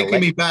sit You're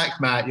taking me back,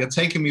 Matt. You're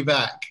taking me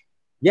back.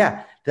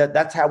 Yeah,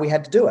 that's how we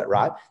had to do it,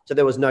 right? So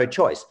there was no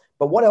choice.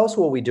 But what else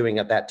were we doing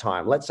at that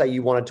time? Let's say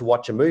you wanted to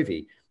watch a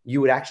movie. You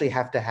would actually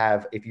have to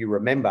have, if you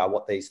remember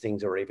what these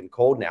things are even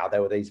called now,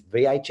 there were these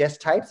VHS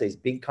tapes, these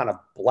big kind of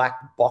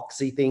black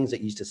boxy things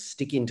that used to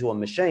stick into a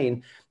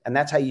machine. And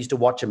that's how you used to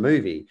watch a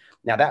movie.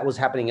 Now that was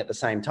happening at the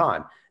same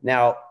time.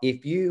 Now,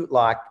 if you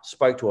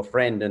spoke to a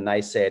friend and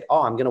they said,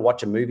 oh, I'm going to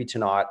watch a movie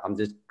tonight, I'm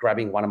just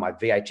grabbing one of my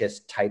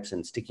VHS tapes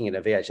and sticking it in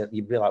a VHS,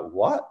 you'd be like,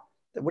 what?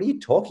 What are you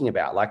talking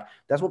about?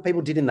 That's what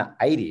people did in the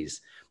 80s.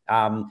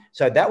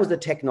 So that was the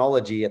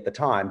technology at the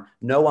time.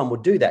 No one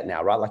would do that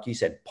now, right? Like you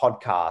said,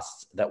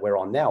 podcasts that we're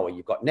on now, where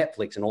you've got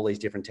Netflix and all these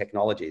different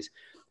technologies.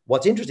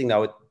 What's interesting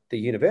though, at the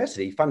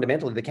university,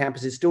 fundamentally, the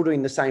campus is still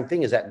doing the same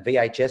thing as that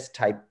VHS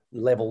tape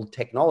level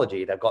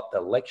technology. They've got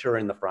the lecturer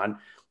in the front,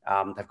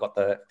 they've got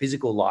the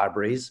physical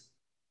libraries,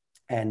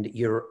 and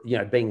you're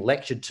being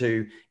lectured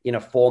to in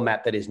a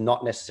format that is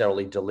not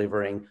necessarily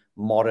delivering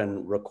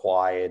modern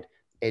required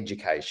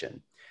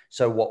education.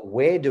 So what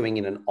we're doing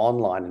in an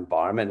online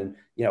environment,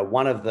 and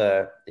one of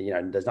the,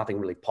 there's nothing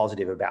really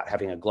positive about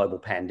having a global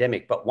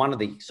pandemic, but one of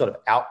the sort of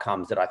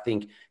outcomes that I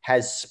think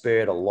has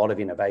spurred a lot of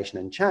innovation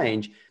and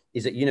change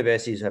is that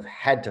universities have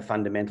had to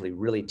fundamentally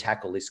really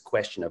tackle this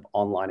question of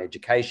online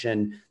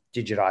education,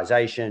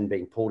 digitization,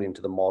 being pulled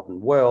into the modern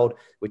world,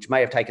 which may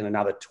have taken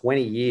another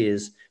 20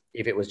 years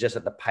if it was just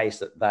at the pace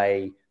that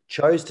they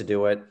chose to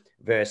do it,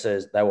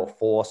 versus they were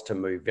forced to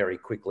move very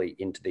quickly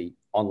into the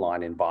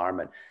online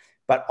environment.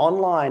 But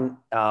online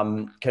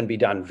can be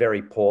done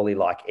very poorly,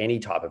 like any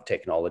type of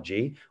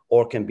technology,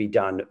 or can be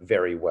done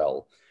very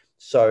well.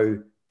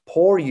 So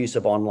poor use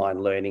of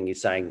online learning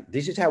is saying,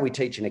 this is how we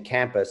teach in a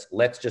campus.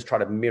 Let's just try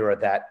to mirror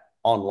that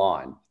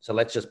online. So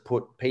let's just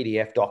put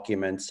PDF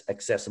documents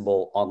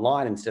accessible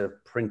online instead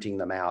of printing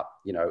them out,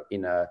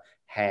 in a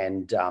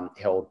hand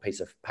held piece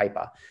of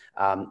paper.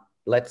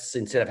 Let's,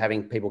 instead of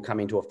having people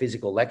come into a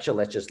physical lecture,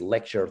 let's just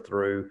lecture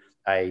through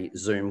a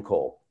Zoom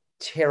call.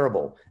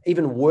 Terrible,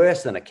 even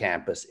worse than a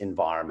campus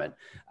environment.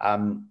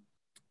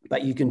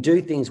 But you can do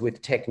things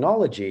with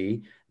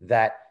technology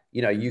that,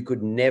 you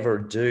could never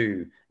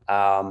do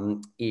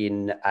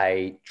in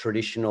a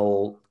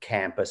traditional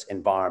campus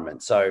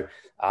environment. So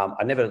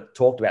I never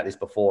talked about this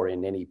before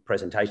in any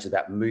presentations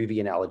about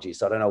movie analogies.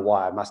 So I don't know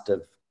why. I must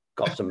have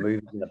got some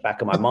movies in the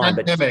back of my mind.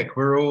 Pandemic, but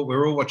we're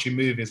all watching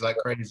movies like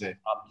crazy.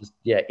 I'm just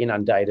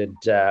inundated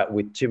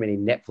with too many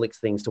Netflix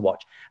things to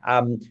watch.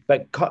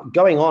 But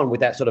going on with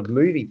that sort of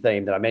movie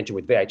theme that I mentioned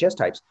with VHS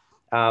tapes,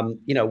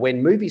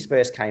 when movies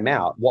first came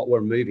out, what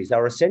were movies? They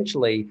were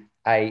essentially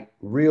a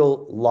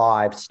real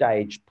live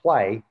stage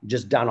play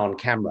just done on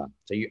camera.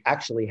 So you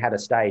actually had a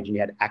stage and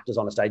you had actors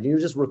on a stage and you were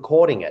just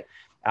recording it.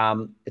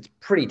 It's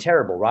pretty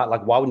terrible, right?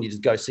 Like, why wouldn't you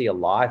just go see a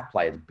live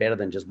play? It's better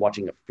than just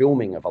watching a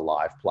filming of a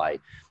live play.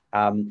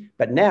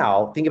 But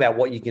now think about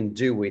what you can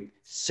do with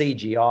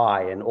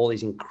CGI and all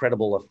these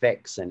incredible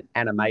effects and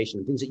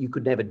animation, things that you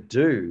could never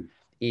do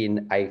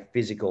in a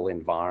physical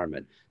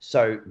environment.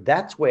 So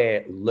that's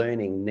where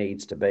learning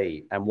needs to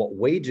be. And what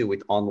we do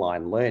with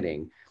online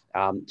learning,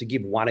 to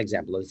give one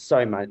example, there's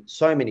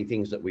so many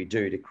things that we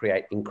do to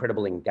create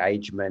incredible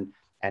engagement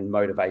and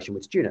motivation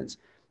with students.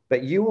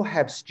 But you will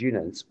have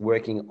students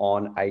working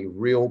on a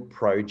real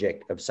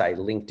project of, say,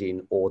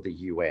 LinkedIn or the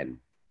UN.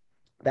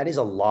 That is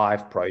a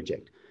live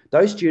project.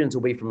 Those students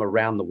will be from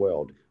around the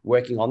world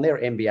working on their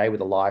MBA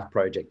with a live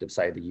project of,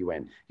 say, the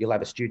UN. You'll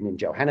have a student in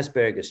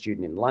Johannesburg, a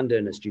student in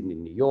London, a student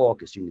in New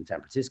York, a student in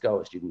San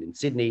Francisco, a student in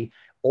Sydney,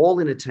 all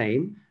in a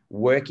team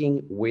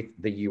working with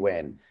the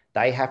UN.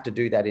 They have to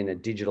do that in a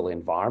digital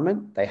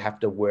environment. They have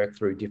to work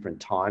through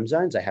different time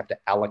zones. They have to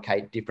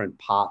allocate different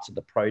parts of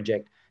the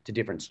project to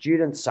different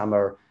students. Some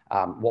are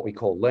what we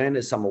call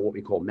learners, some are what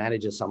we call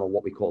managers, some are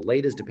what we call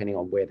leaders, depending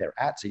on where they're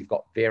at. So you've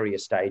got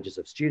various stages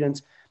of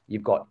students.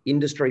 You've got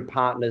industry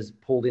partners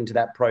pulled into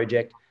that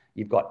project.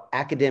 You've got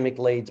academic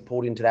leads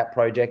pulled into that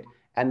project,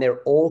 and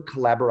they're all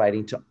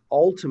collaborating to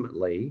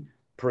ultimately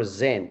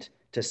present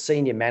to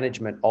senior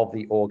management of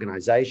the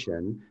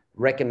organization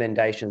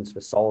recommendations for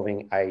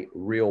solving a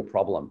real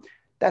problem.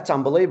 That's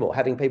unbelievable,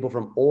 having people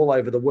from all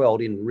over the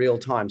world in real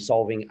time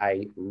solving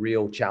a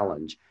real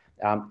challenge.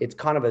 It's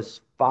kind of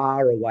as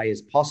far away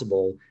as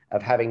possible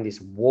of having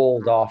this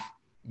walled off,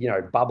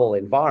 bubble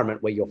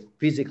environment where you're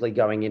physically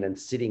going in and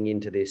sitting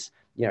into this,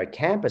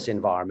 campus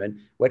environment.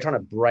 We're trying to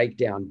break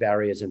down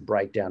barriers and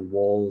break down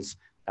walls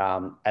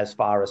as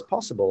far as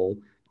possible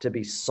to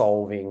be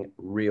solving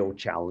real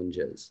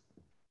challenges.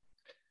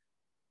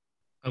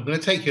 I'm going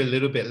to take you a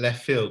little bit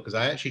left field because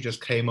I actually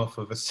just came off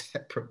of a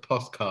separate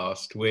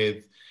podcast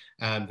with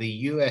the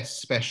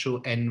US Special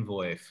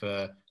Envoy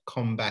for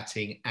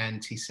combating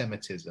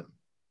anti-Semitism,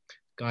 a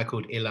guy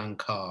called Ilan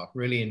Carr,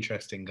 really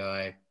interesting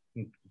guy,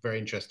 very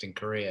interesting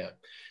career.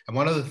 And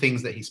one of the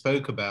things that he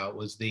spoke about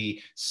was the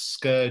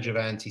scourge of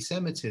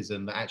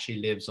anti-Semitism that actually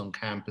lives on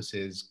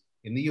campuses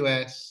in the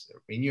US,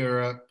 in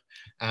Europe,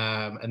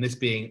 and this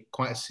being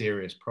quite a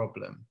serious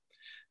problem.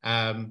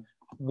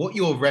 What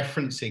you're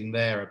referencing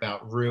there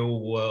about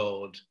real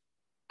world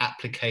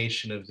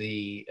application of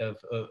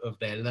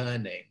their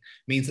learning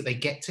means that they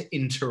get to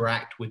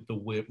interact with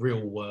the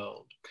real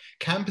world.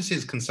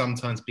 Campuses can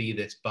sometimes be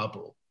this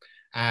bubble,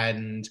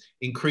 and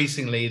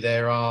increasingly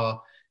there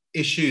are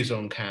issues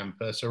on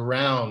campus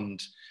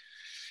around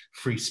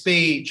free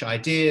speech,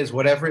 ideas,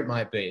 whatever it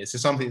might be. This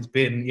is something that's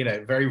been,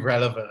 very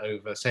relevant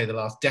over, say, the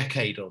last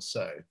decade or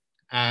so.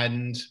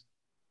 And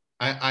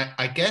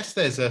I guess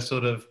there's a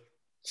sort of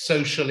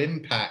social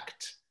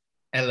impact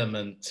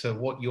element to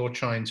what you're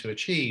trying to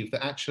achieve,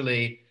 that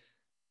actually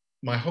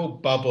my whole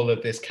bubble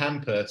of this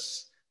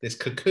campus, this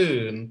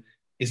cocoon,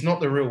 is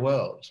not the real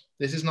world.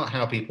 This is not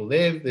how people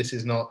live. This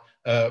is not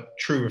a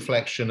true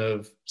reflection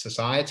of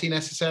society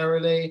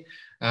necessarily.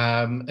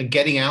 And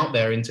getting out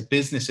there into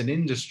business and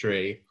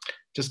industry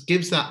just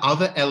gives that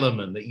other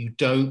element that you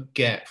don't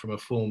get from a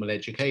formal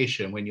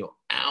education when you're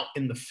out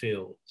in the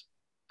field.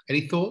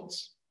 Any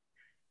thoughts?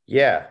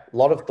 Yeah, a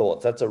lot of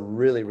thoughts. That's a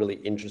really, really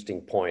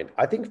interesting point.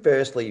 I think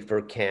firstly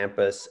for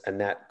campus and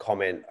that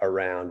comment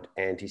around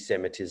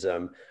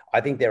anti-Semitism,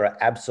 I think there are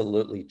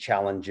absolutely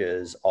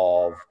challenges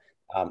of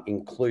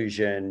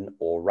inclusion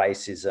or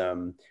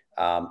racism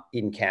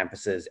in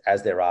campuses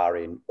as there are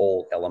in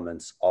all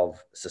elements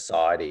of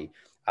society.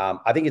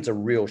 I think it's a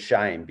real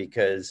shame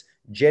because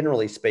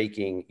generally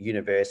speaking,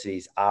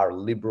 universities are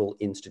liberal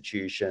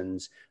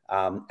institutions.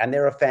 And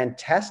there are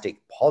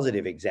fantastic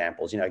positive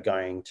examples,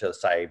 going to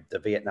say the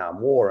Vietnam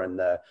War and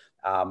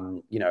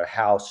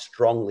how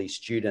strongly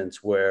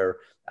students were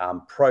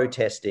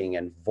protesting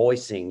and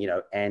voicing,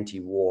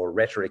 anti-war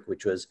rhetoric,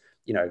 which was,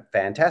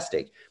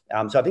 fantastic.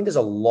 So I think there's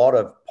a lot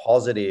of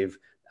positive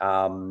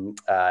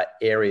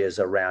areas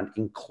around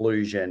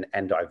inclusion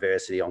and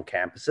diversity on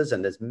campuses.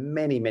 And there's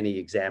many, many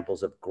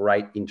examples of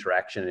great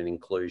interaction and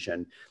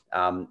inclusion.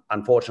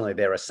 Unfortunately,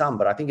 there are some,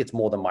 but I think it's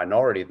more the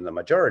minority than the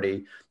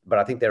majority. But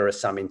I think there are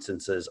some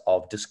instances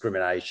of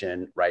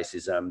discrimination,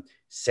 racism,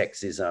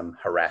 sexism,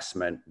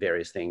 harassment,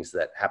 various things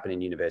that happen in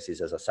universities,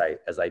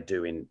 as they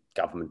do in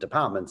government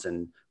departments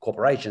and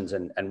corporations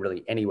and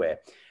really anywhere.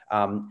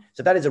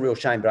 So that is a real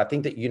shame. But I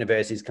think that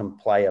universities can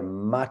play a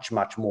much,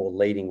 much more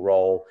leading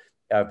role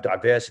of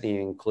diversity and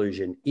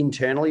inclusion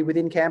internally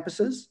within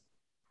campuses,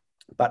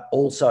 but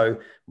also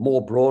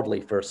more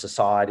broadly for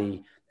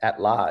society at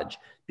large,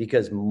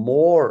 because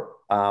more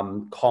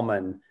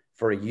common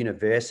for a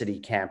university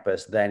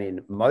campus than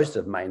in most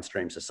of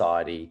mainstream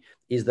society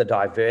is the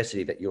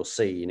diversity that you'll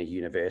see in a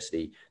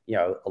university.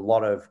 A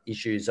lot of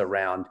issues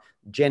around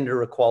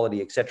gender equality,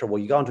 et cetera. Well,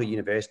 you go into a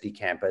university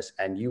campus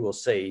and you will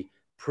see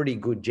pretty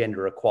good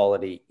gender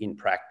equality in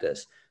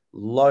practice.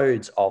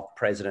 Loads of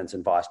presidents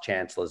and vice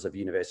chancellors of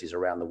universities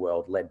around the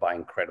world led by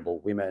incredible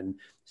women,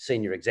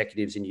 senior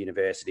executives in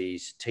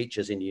universities,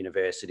 teachers in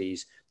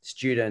universities,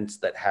 students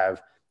that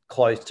have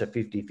close to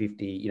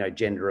 50-50,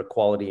 gender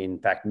equality. In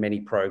fact,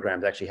 many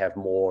programs actually have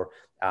more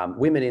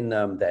women in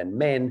them than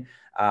men.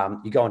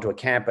 You go onto a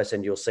campus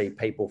and you'll see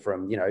people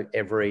from,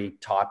 every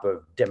type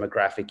of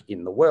demographic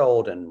in the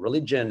world and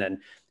religion. And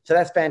so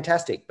that's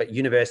fantastic, but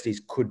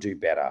universities could do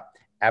better.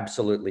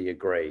 Absolutely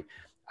agree.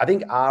 I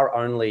think our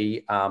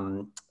only,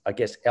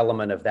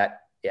 element of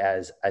that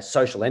as a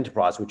social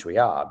enterprise, which we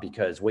are,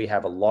 because we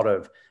have a lot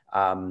of,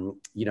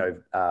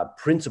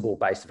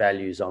 principle-based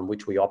values on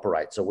which we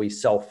operate. So we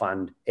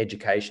self-fund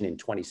education in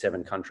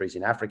 27 countries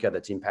in Africa.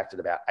 That's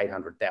impacted about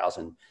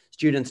 800,000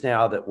 students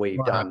now that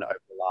we've done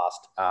over the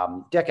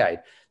last decade.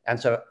 And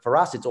so for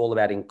us, it's all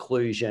about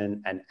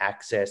inclusion and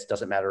access.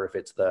 Doesn't matter if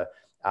it's the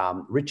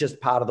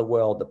richest part of the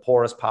world, the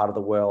poorest part of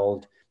the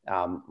world,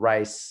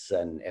 race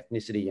and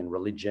ethnicity and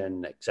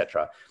religion,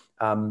 etc.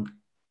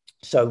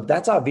 So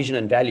that's our vision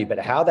and value, but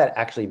how that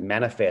actually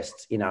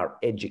manifests in our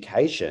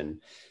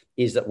education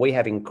is that we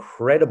have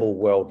incredible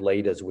world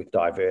leaders with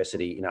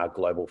diversity in our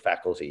global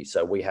faculty.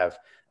 So we have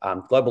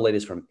global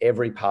leaders from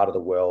every part of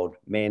the world,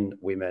 men,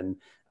 women.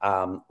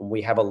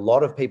 We have a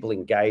lot of people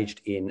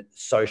engaged in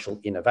social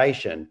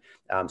innovation.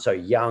 So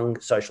young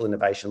social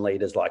innovation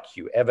leaders like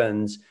Hugh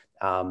Evans,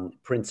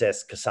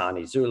 Princess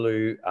Kasani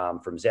Zulu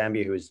from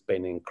Zambia, who has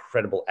been an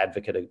incredible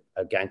advocate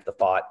against the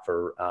fight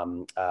for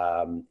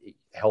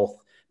health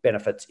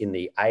benefits in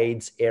the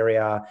AIDS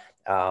area.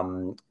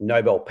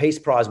 Nobel Peace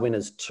Prize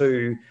winners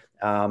too,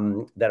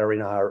 that are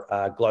in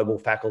our global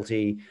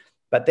faculty.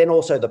 But then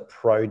also the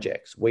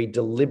projects. We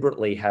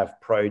deliberately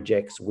have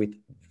projects with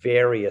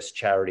various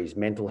charities,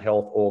 mental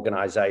health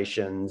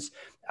organizations,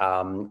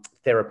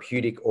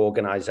 therapeutic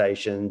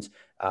organizations,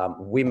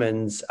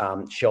 women's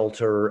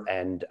shelter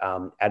and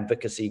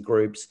advocacy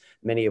groups,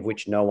 many of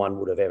which no one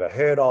would have ever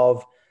heard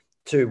of,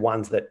 to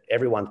ones that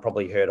everyone's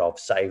probably heard of,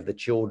 Save the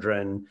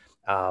Children,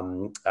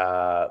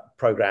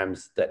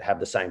 programs that have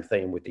the same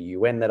theme with the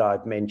UN that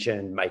I've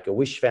mentioned,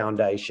 Make-A-Wish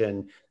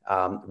Foundation,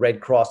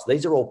 Red Cross.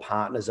 These are all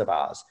partners of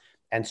ours.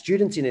 And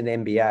students in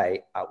an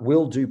MBA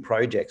will do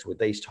projects with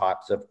these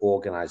types of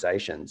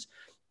organizations.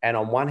 And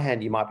on one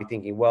hand, you might be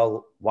thinking,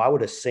 well, why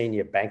would a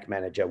senior bank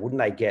manager, wouldn't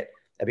they get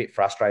a bit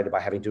frustrated by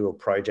having to do a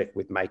project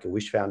with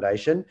Make-A-Wish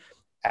Foundation?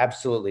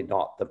 Absolutely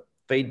not. The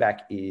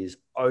feedback is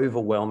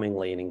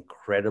overwhelmingly and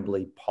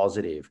incredibly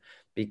positive,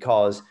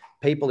 because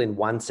people in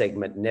one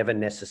segment never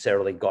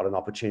necessarily got an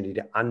opportunity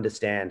to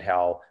understand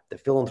how the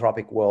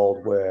philanthropic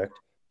world worked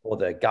or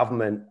the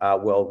government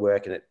world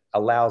worked, and it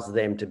allows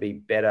them to be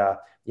better,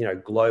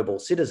 global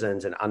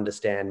citizens and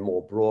understand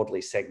more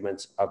broadly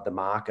segments of the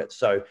market.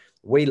 So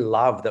we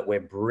love that we're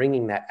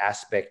bringing that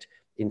aspect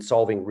in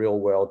solving real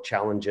world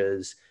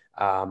challenges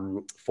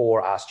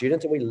for our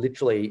students. And we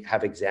literally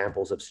have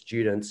examples of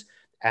students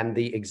and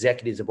the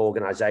executives of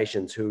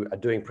organizations who are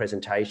doing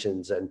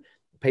presentations and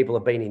people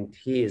have been in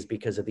tears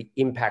because of the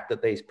impact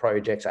that these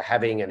projects are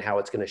having and how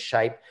it's going to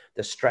shape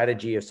the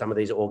strategy of some of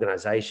these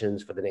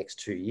organizations for the next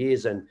 2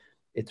 years. And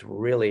it's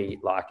really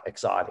like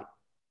exciting.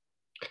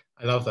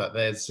 I love that.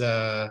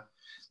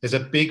 There's a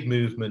big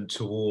movement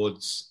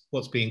towards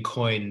what's being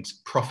coined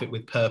profit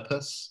with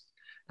purpose.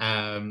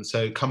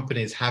 So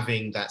companies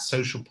having that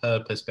social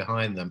purpose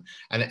behind them.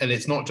 And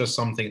it's not just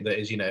something that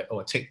is,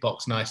 a tick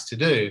box nice to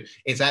do.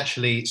 It's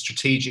actually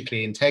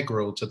strategically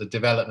integral to the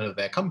development of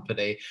their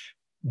company.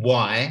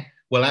 Why?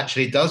 Well,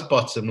 actually, it does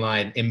bottom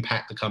line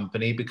impact the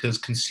company because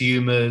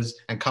consumers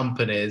and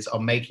companies are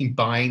making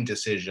buying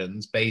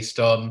decisions based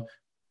on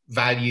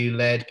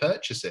value-led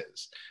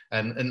purchases.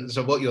 And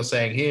so what you're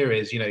saying here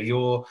is,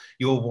 your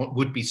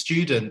would-be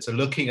students are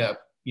looking at,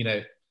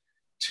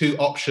 two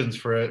options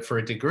for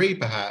a degree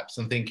perhaps,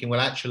 and thinking, well,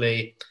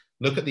 actually,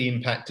 look at the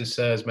impact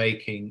Douceur is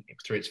making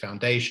through its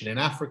foundation in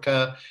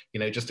Africa.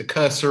 Just a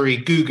cursory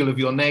Google of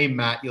your name,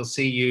 Matt, you'll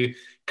see you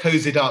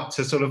cozied up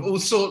to sort of all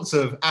sorts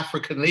of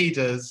African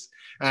leaders.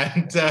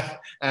 And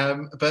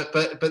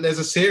but there's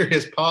a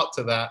serious part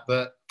to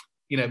that,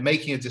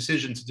 making a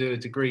decision to do a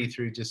degree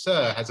through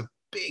Douceur has a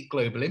big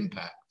global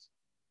impact.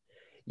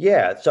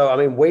 Yeah, so I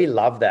mean, we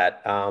love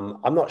that.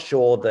 I'm not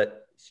sure that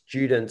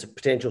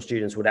potential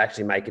students would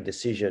actually make a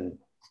decision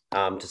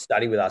to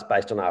study with us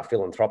based on our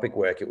philanthropic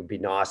work. It would be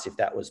nice if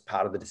that was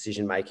part of the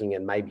decision making,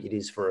 and maybe it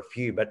is for a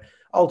few. But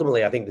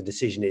ultimately, I think the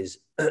decision is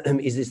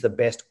this the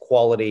best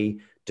quality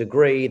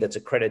degree that's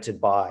accredited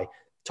by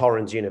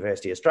Torrens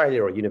University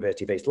Australia, or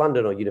University of East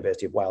London, or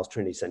University of Wales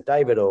Trinity St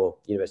David, or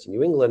University of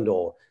New England,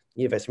 or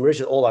University of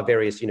Mauritius, all our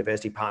various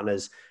university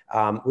partners,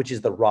 which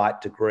is the right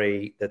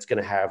degree that's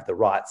going to have the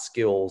right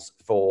skills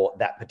for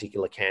that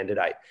particular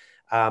candidate.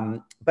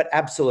 But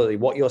absolutely,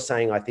 what you're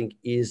saying, I think,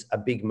 is a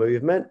big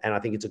movement, and I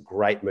think it's a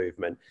great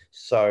movement.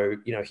 So,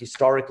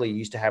 historically, you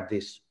used to have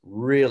this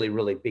really,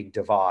 really big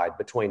divide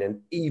between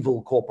an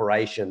evil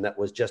corporation that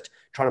was just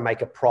trying to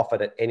make a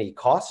profit at any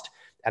cost,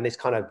 and this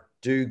kind of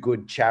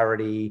do-good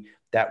charity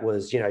that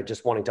was,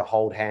 just wanting to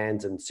hold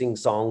hands and sing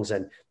songs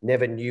and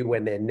never knew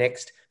when their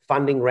next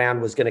funding round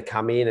was going to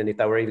come in and if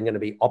they were even going to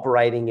be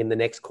operating in the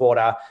next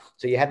quarter.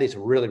 So you had this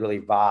really, really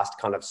vast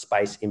kind of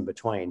space in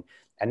between.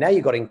 And now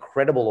you've got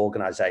incredible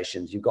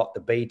organizations. You've got the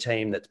B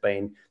team that's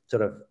been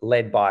sort of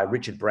led by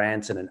Richard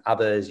Branson and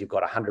others. You've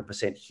got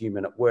 100%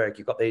 Human at Work.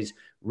 You've got these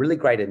really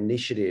great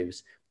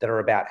initiatives that are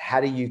about how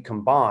do you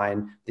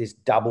combine this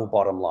double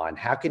bottom line?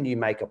 How can you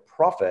make a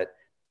profit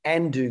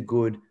and do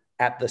good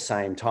at the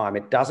same time?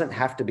 It doesn't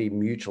have to be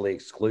mutually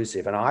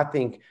exclusive. And I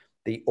think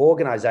the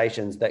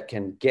organizations that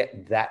can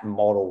get that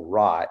model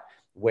right,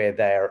 where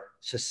they're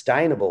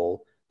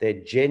sustainable,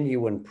 they're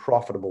genuine,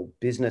 profitable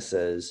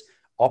businesses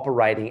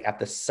operating at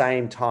the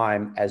same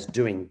time as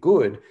doing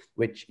good,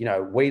 which,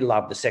 we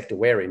love the sector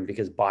we're in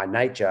because by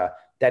nature,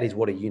 that is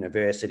what a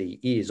university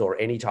is, or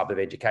any type of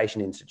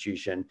education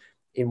institution.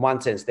 In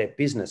one sense, they're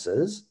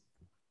businesses,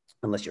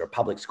 unless you're a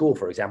public school,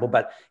 for example,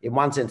 but in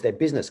one sense, they're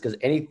business because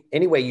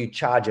anywhere you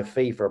charge a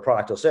fee for a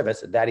product or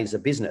service, that is a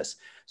business.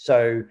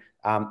 So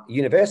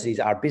universities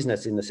are a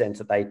business in the sense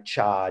that they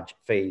charge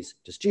fees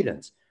to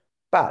students.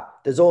 But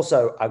there's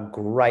also a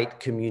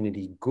great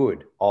community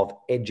good of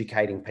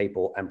educating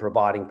people and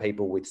providing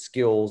people with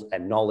skills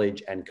and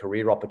knowledge and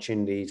career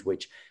opportunities,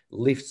 which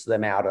lifts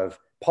them out of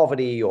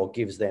poverty or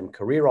gives them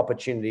career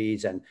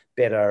opportunities and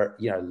better,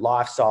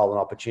 lifestyle and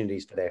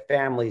opportunities for their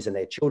families and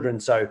their children.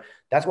 So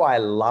that's why I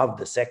love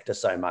the sector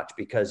so much,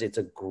 because it's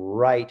a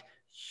great,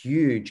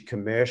 huge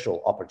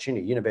commercial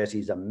opportunity. University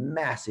is a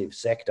massive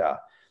sector,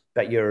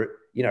 but you're,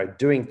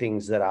 doing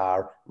things that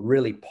are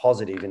really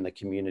positive in the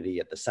community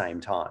at the same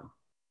time.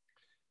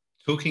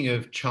 Talking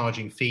of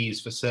charging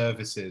fees for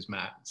services,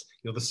 Matt,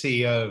 you're the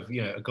CEO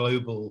of a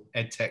global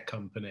edtech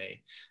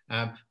company.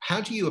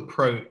 How do you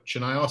approach,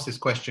 and I ask this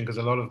question because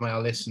a lot of my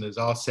listeners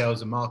are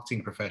sales and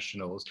marketing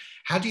professionals,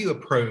 how do you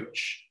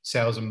approach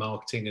sales and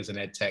marketing as an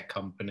edtech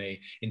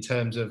company in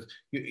terms of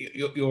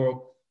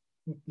your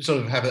sort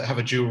of have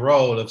a dual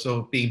role of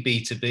sort of being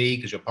B2B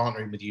because you're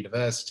partnering with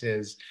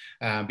universities,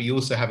 but you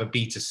also have a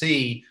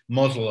B2C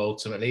model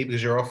ultimately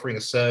because you're offering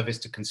a service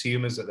to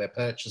consumers that they're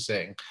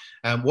purchasing.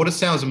 What does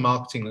sales and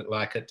marketing look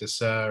like at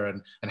Douceur,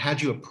 and how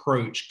do you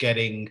approach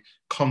getting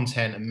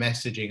content and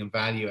messaging and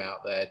value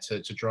out there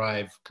to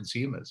drive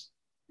consumers?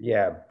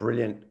 Yeah,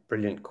 brilliant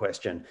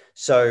question.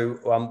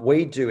 So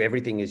we do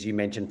everything, as you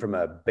mentioned, from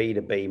a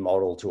B2B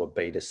model to a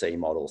B2C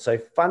model. So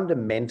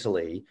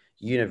fundamentally,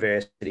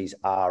 universities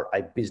are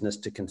a business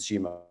to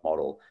consumer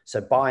model.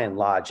 So by and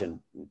large, and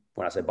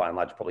when I say by and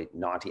large, probably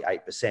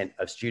 98%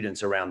 of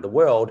students around the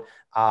world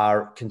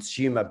are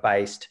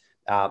consumer-based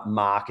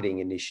marketing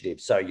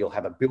initiatives. So you'll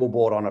have a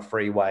billboard on a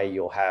freeway,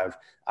 you'll have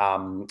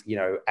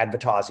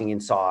advertising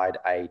inside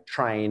a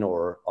train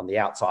or on the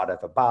outside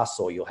of a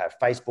bus, or you'll have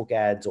Facebook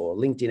ads or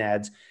LinkedIn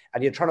ads,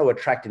 and you're trying to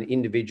attract an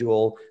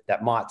individual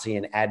that might see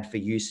an ad for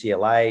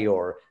UCLA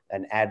or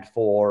an ad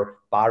for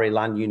Bar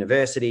Ilan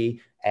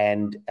University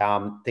and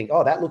think,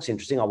 oh, that looks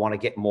interesting. I want to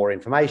get more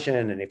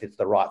information. And if it's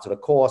the right sort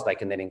of course, they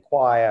can then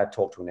inquire,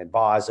 talk to an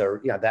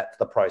advisor. That's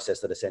the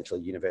process that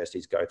essentially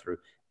universities go through.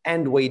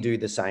 And we do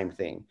the same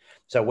thing.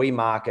 So we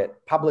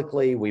market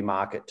publicly, we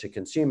market to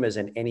consumers,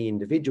 and any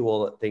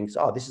individual that thinks,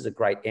 oh, this is a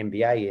great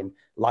MBA in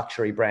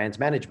luxury brands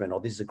management, or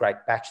this is a great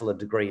bachelor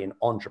degree in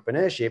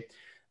entrepreneurship,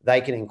 they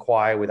can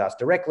inquire with us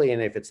directly.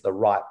 And if it's the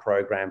right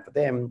program for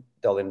them,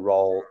 they'll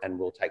enroll and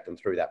we'll take them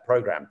through that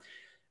program.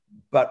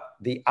 But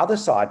the other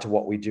side to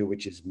what we do,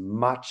 which is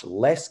much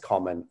less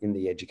common in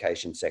the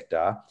education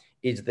sector,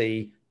 is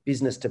the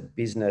business to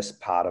business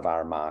part of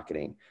our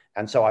marketing.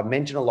 And so I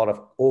mentioned a lot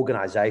of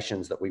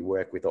organizations that we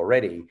work with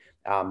already,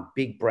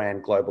 big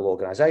brand global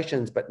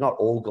organizations, but not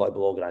all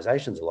global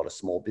organizations, a lot of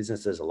small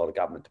businesses, a lot of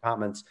government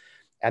departments.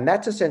 And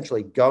that's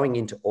essentially going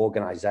into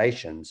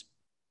organizations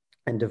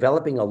and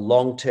developing a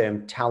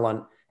long-term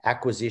talent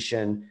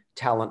acquisition,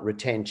 talent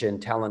retention,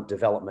 talent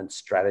development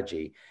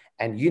strategy.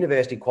 And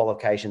university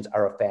qualifications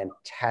are a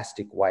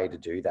fantastic way to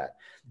do that.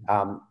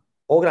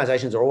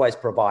 Organizations are always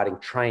providing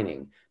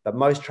training, but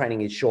most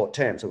training is short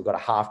term. So we've got a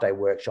half-day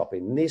workshop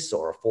in this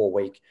or a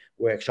 4-week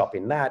workshop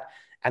in that.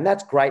 And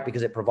that's great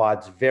because it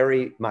provides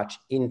very much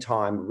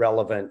in-time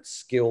relevant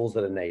skills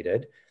that are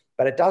needed,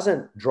 but it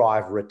doesn't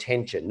drive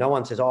retention. No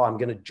one says, oh, I'm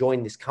going to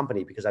join this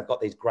company because I've got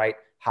these great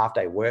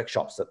half-day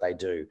workshops that they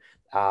do.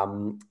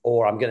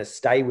 Or I'm going to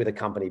stay with a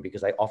company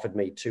because they offered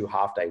me 2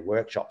 half-day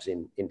workshops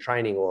in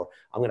training, or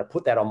I'm going to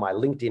put that on my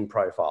LinkedIn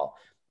profile.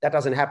 That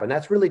doesn't happen.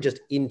 That's really just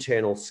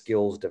internal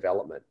skills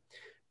development.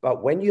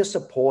 But when you're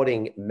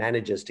supporting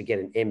managers to get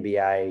an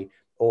MBA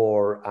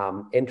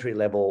or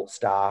entry-level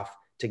staff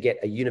to get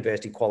a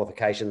university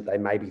qualification that they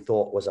maybe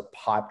thought was a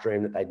pipe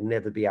dream that they'd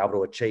never be able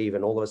to achieve,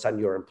 and all of a sudden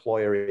your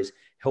employer is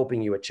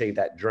helping you achieve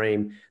that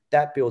dream,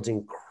 that builds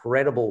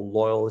incredible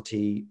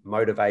loyalty,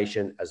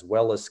 motivation, as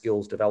well as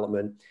skills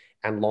development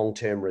and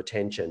long-term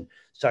retention.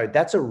 So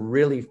that's a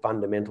really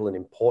fundamental and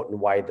important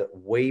way that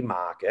we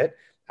market.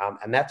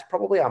 And that's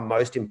probably our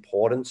most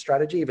important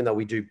strategy, even though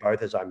we do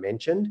both, as I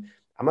mentioned.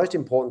 Our most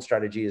important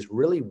strategy is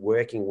really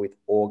working with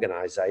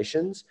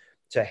organizations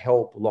to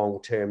help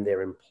long-term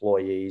their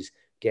employees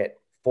get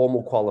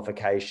formal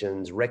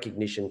qualifications,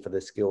 recognition for the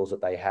skills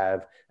that they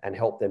have, and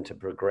help them to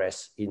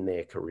progress in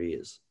their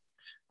careers.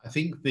 I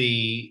think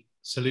the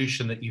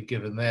solution that you've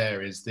given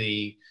there is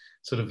the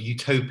sort of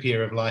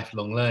utopia of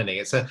lifelong learning.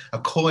 It's a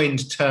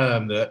coined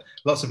term that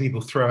lots of people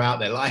throw out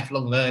there,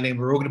 lifelong learning.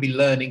 We're all going to be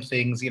learning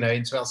things,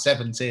 into our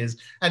 70s,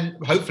 and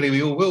hopefully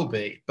we all will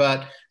be.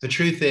 But the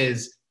truth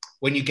is,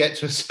 when you get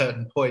to a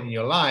certain point in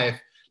your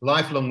life,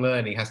 lifelong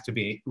learning has to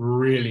be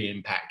really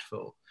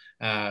impactful,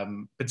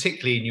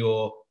 particularly in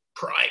your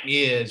prime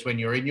years when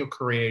you're in your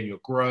career and you're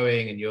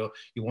growing and you're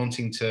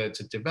wanting to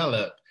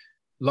develop.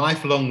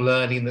 Lifelong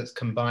learning that's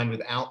combined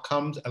with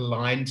outcomes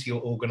aligned to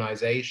your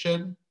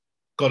organization,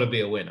 got to be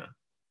a winner.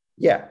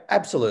 Yeah,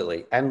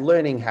 absolutely. And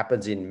learning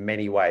happens in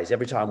many ways.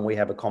 Every time we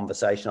have a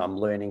conversation, I'm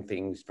learning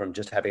things from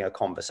just having a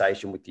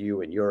conversation with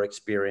you and your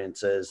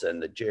experiences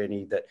and the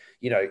journey that,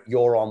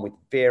 you're on with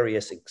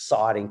various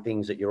exciting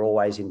things that you're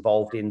always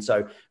involved in.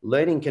 So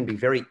learning can be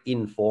very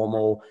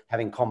informal,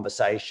 having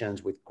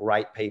conversations with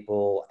great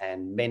people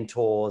and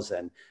mentors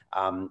and,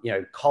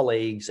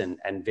 colleagues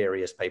and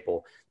various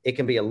people. It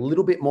can be a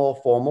little bit more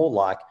formal,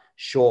 like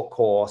short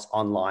course,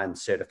 online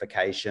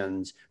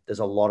certifications. There's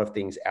a lot of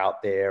things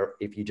out there.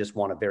 If you just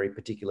want a very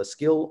particular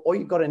skill or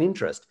you've got an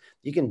interest,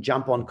 you can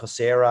jump on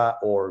Coursera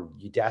or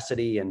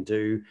Udacity and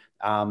do,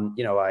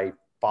 a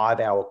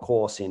 5-hour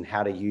course in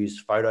how to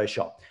use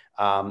Photoshop,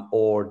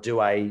 or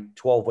do a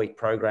 12-week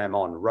program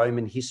on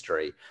Roman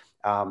history.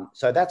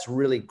 So that's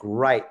really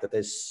great that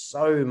there's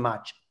so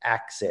much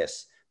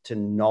access to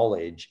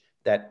knowledge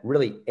that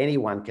really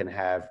anyone can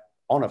have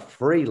on a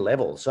free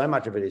level. So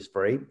much of it is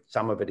free,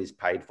 some of it is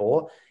paid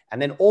for,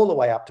 and then all the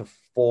way up to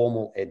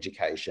formal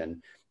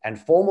education. And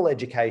formal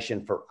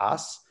education for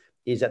us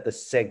is at the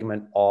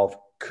segment of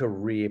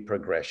career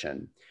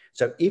progression.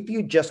 So if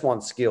you just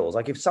want skills,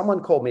 like if someone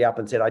called me up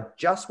and said, I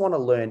just want to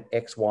learn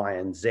X, Y,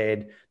 and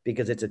Z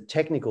because it's a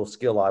technical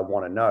skill I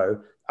want to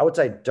know, I would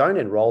say, don't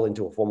enroll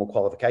into a formal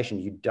qualification.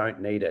 You don't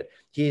need it.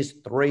 Here's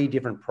 3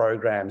 different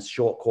programs,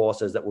 short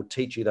courses that will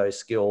teach you those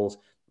skills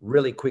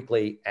really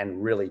quickly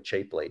and really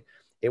cheaply.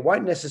 It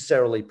won't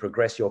necessarily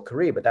progress your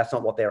career, but that's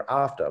not what they're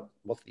after.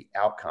 What's the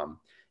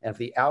outcome? And if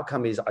the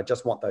outcome is, I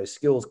just want those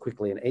skills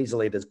quickly and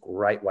easily, there's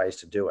great ways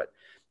to do it.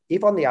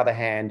 If, on the other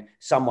hand,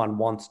 someone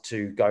wants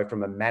to go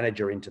from a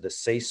manager into the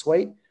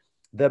C-suite,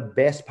 the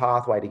best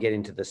pathway to get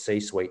into the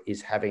C-suite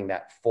is having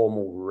that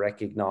formal,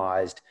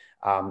 recognized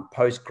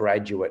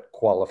postgraduate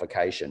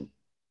qualification.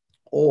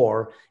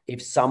 Or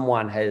if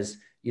someone has,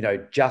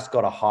 just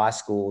got a high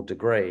school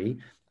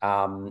degree,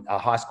 a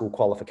high school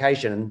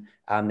qualification,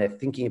 they're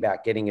thinking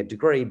about getting a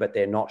degree, but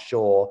they're not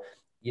sure.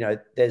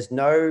 There's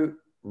no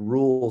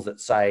rules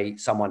that say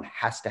someone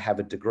has to have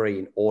a degree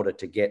in order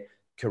to get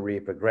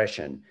career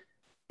progression.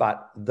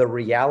 But the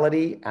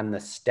reality and the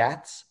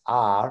stats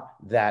are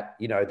that,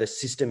 the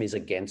system is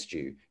against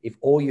you. If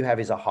all you have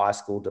is a high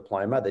school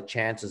diploma, the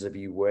chances of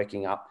you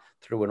working up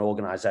through an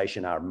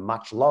organization are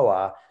much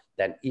lower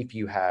than if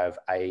you have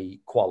a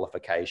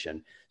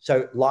qualification.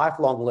 So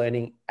lifelong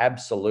learning,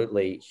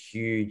 absolutely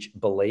huge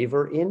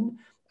believer in.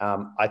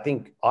 I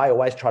think I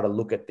always try to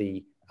look at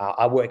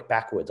I work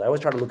backwards. I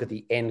always try to look at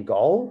the end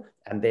goal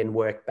and then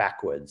work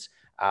backwards.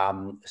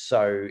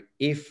 So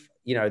if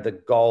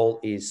the goal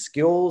is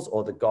skills,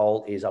 or the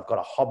goal is I've got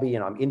a hobby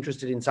and I'm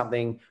interested in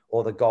something,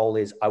 or the goal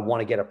is I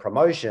want to get a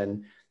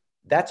promotion,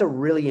 that's a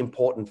really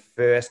important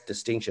first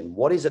distinction.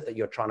 What is it that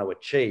you're trying to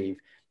achieve?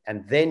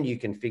 And then you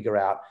can figure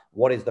out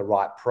what is the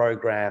right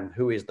program,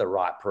 who is the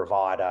right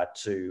provider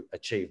to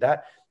achieve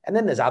that. And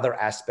then there's other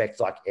aspects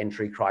like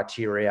entry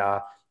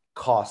criteria,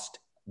 cost.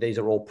 These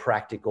are all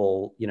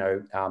practical,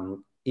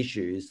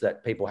 issues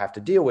that people have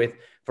to deal with.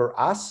 For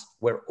us,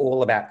 we're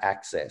all about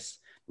access.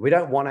 We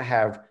don't want to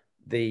have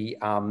the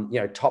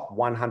top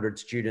 100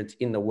 students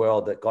in the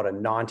world that got a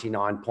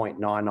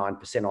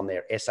 99.99% on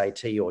their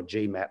SAT or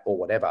GMAT or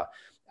whatever.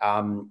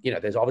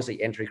 There's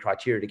obviously entry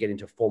criteria to get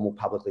into formal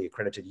publicly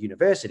accredited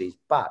universities,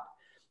 but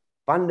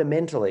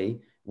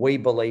fundamentally, we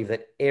believe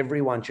that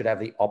everyone should have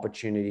the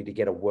opportunity to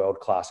get a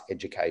world-class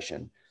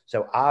education.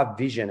 So our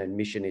vision and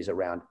mission is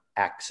around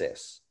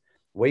access.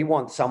 We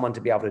want someone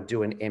to be able to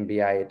do an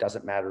MBA. It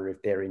doesn't matter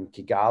if they're in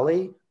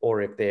Kigali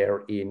or if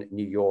they're in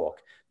New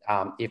York,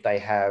 if they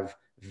have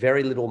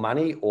very little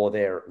money or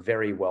they're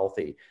very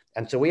wealthy.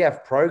 And so we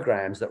have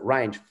programs that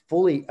range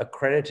fully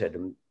accredited,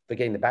 and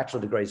forgetting the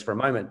bachelor degrees for a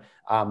moment,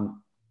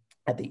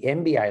 at the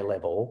MBA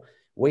level,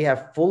 we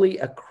have fully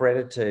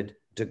accredited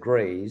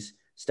degrees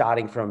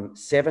starting from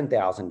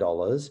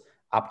 $7,000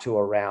 up to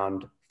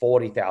around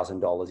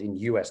 $40,000 in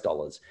US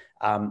dollars.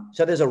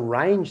 So there's a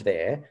range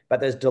there, but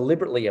there's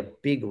deliberately a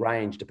big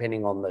range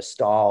depending on the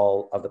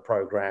style of the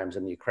programs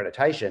and the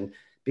accreditation,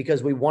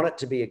 because we want it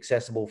to be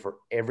accessible for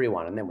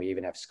everyone. And then we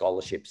even have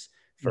scholarships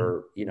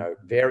for,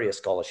 various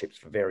scholarships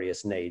for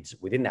various needs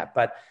within that.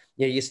 But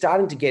you're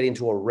starting to get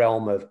into a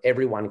realm of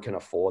everyone can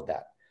afford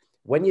that.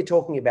 When you're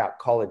talking about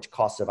college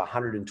costs of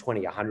 $120,000,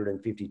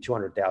 $150,000,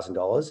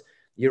 $200,000,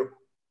 you're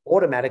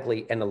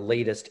automatically an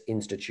elitist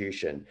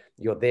institution.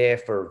 You're there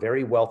for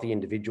very wealthy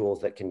individuals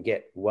that can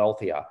get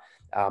wealthier.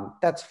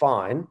 That's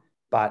fine,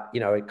 but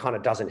it kind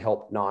of doesn't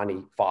help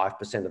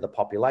 95% of the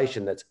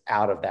population that's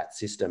out of that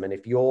system. And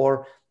if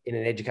you're in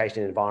an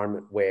education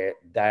environment where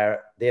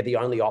they're the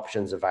only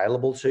options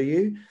available to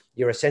you,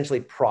 you're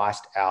essentially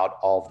priced out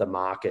of the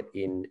market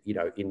in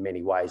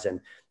many ways.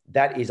 And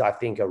that is, I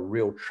think, a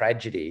real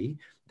tragedy,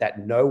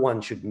 that no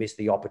one should miss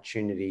the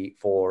opportunity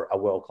for a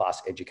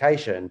world-class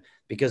education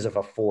because of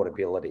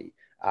affordability.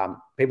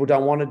 People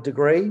don't want a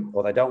degree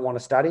or they don't want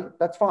to study.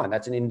 That's fine.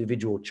 That's an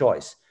individual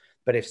choice.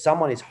 But if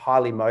someone is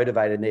highly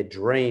motivated and their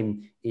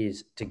dream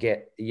is to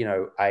get,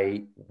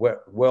 a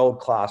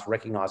world-class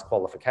recognized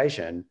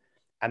qualification,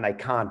 and they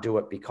can't do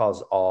it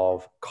because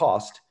of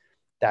cost,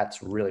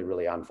 that's really,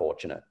 really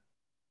unfortunate.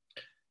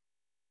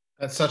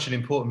 That's such an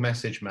important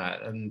message,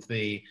 Matt. And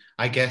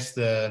I guess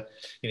even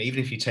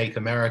if you take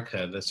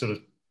America, the sort of,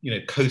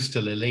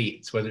 coastal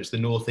elites, whether it's the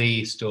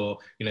Northeast or,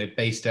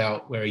 based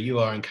out where you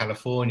are in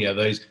California,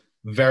 those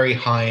very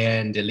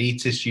high-end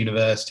elitist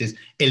universities,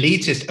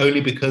 elitist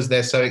only because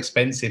they're so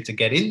expensive to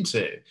get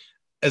into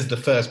as the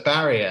first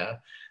barrier.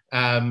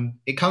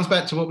 It comes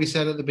back to what we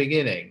said at the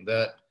beginning,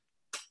 that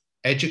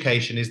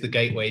education is the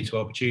gateway to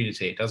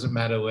opportunity. It doesn't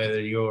matter whether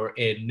you're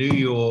in New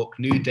York,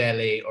 New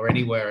Delhi, or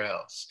anywhere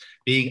else.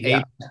 Being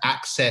able to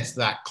access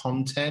that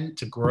content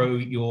to grow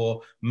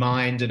your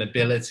mind and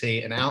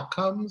ability and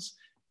outcomes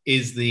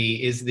is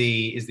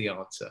the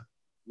answer.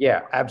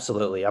 Yeah,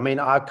 absolutely. I mean,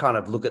 I kind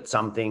of look at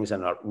some things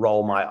and I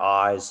roll my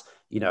eyes.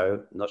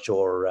 Not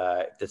sure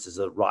if this is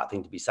the right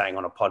thing to be saying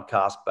on a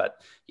podcast,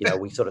 but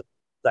we sort of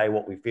say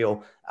what we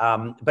feel.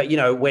 But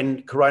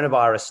when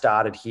coronavirus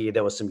started here,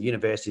 there were some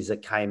universities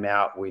that came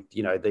out with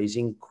these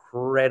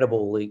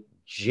incredibly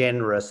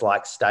generous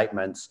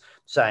statements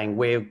saying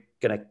we're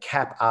going to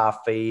cap our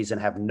fees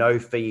and have no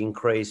fee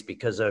increase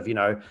because of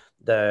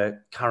the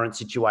current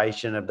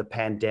situation of the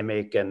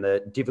pandemic and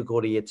the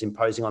difficulty it's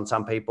imposing on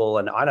some people.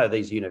 And I know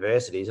these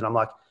universities, and I'm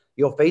like,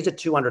 your fees are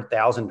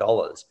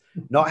 $200,000.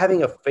 Not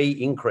having a fee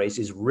increase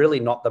is really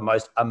not the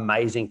most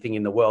amazing thing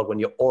in the world when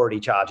you're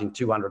already charging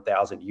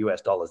 $200,000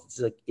 US dollars.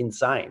 It's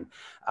insane.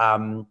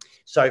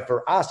 So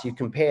for us, you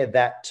compare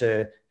that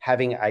to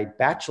having a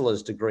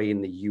bachelor's degree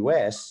in the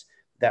US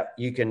that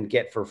you can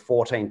get for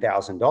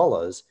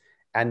 $14,000.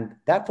 And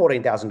that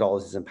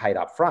 $14,000 isn't paid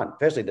up front.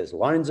 Firstly, there's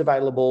loans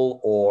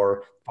available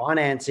or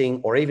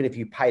financing, or even if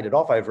you paid it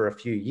off over a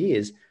few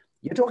years,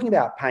 you're talking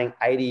about paying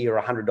 $80 or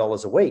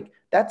 $100 a week.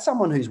 That's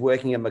someone who's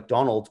working at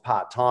McDonald's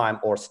part-time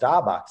or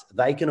Starbucks.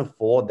 They can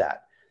afford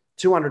that.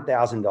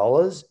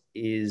 $200,000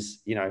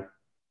 is,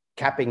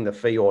 capping the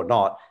fee or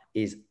not,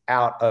 is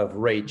out of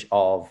reach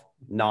of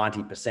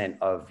 90%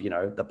 of,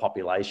 the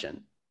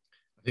population.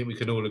 I think we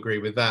could all agree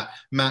with that.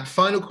 Matt,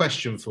 final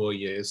question for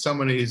you. As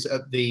someone who's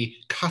at the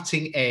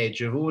cutting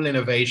edge of all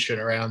innovation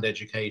around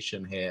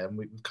education here, and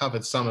we've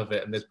covered some of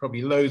it, and there's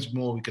probably loads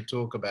more we could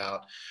talk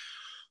about.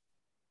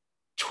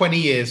 20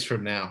 years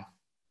from now,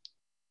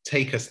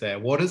 take us there.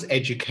 What does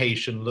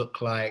education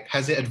look like?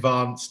 Has it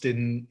advanced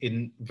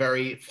in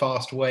very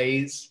fast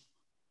ways?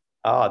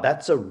 Oh,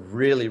 that's a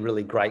really,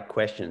 really great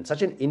question.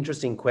 Such an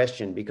interesting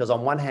question, because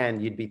on one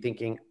hand, you'd be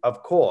thinking,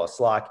 of course,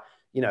 like,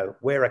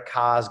 where are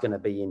cars going to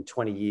be in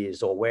 20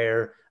 years, or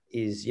where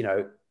is,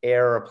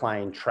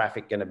 aeroplane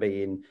traffic going to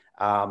be in,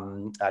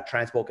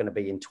 transport going to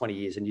be in 20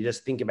 years. And you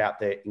just think about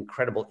the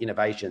incredible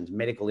innovations,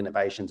 medical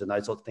innovations, and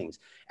those sorts of things.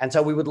 And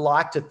so we would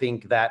like to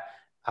think that,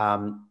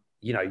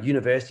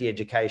 university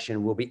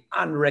education will be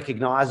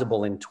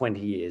unrecognizable in 20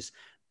 years.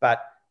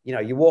 But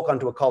you walk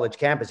onto a college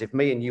campus, if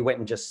me and you went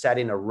and just sat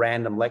in a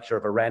random lecture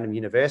of a random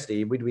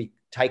university, we'd be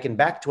taken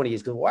back 20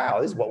 years because,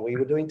 wow, this is what we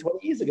were doing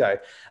 20 years ago.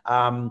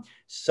 And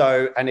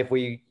if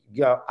we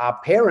our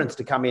parents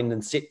to come in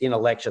and sit in a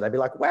lecture, they'd be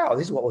like, wow,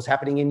 this is what was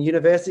happening in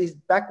universities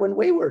back when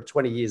we were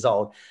 20 years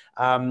old.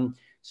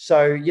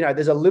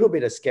 There's a little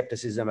bit of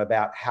skepticism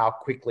about how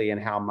quickly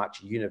and how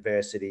much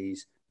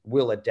universities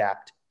will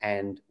adapt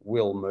and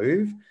will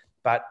move.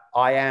 But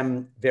I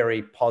am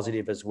very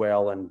positive as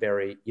well, and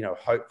very,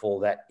 hopeful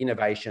that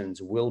innovations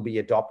will be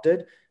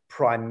adopted,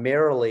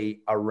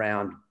 primarily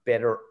around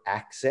better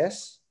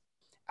access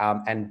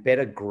and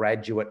better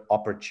graduate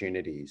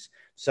opportunities.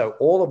 So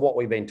all of what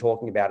we've been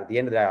talking about, at the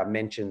end of the day, I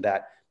mentioned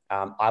that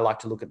I like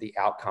to look at the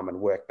outcome and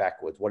work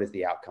backwards. What is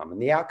the outcome?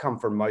 And the outcome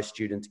for most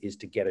students is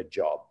to get a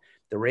job.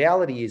 The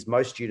reality is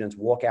most students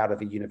walk out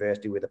of a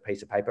university with a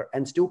piece of paper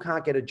and still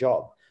can't get a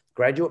job.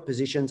 Graduate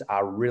positions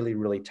are really,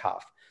 really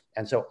tough.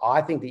 And so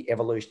I think the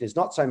evolution is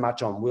not so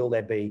much on will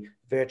there be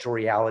virtual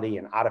reality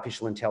and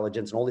artificial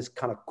intelligence and all this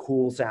kind of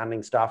cool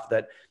sounding stuff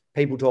that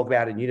people talk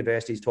about and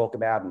universities talk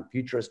about and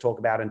futurists talk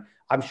about. And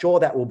I'm sure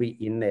that will be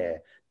in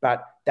there,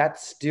 but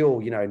that's still,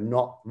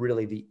 not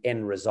really the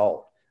end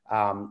result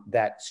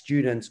that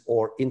students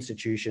or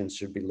institutions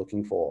should be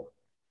looking for.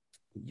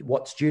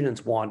 What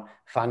students want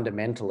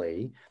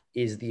fundamentally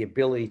is the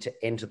ability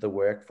to enter the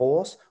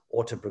workforce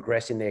or to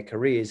progress in their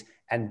careers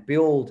and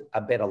build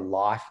a better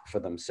life for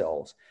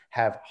themselves,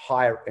 have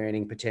higher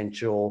earning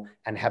potential,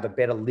 and have a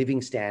better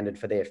living standard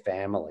for their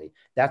family.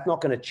 That's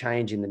not going to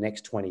change in the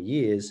next 20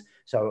 years.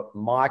 So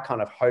my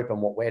kind of hope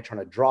and what we're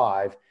trying to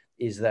drive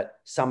is that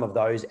some of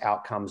those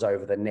outcomes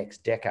over the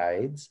next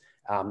decades,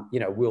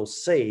 we'll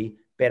see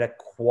better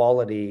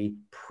quality,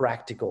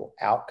 practical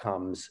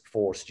outcomes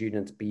for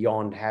students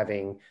beyond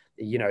having,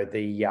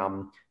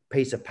 the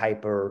piece of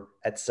paper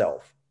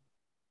itself.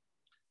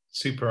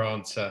 Super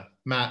answer.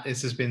 Matt,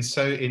 this has been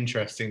so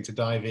interesting to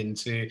dive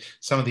into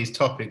some of these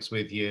topics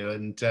with you.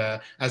 And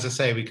as I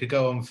say, we could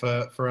go on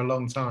for a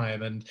long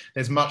time, and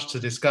there's much to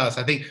discuss.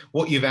 I think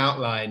what you've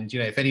outlined,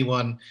 if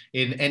anyone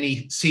in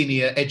any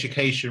senior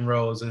education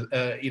roles,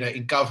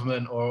 in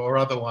government or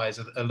otherwise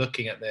are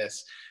looking at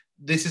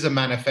this is a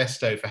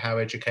manifesto for how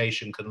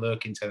education can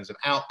look in terms of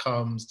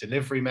outcomes,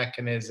 delivery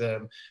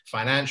mechanism,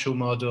 financial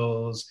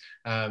models.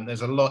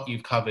 There's a lot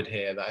you've covered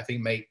here that I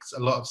think makes a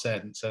lot of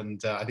sense,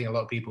 and I think a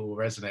lot of people will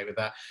resonate with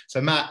that. So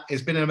Matt,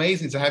 it's been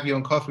amazing to have you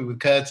on Coffee with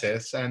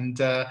Curtis, and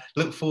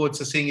look forward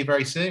to seeing you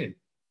very soon.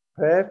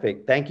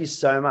 Perfect. Thank you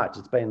so much.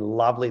 It's been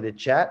lovely to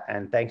chat,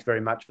 and thanks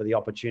very much for the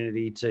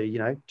opportunity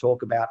to,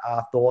 talk about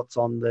our thoughts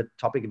on the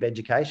topic of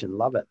education.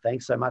 Love it.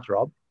 Thanks so much,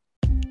 Rob.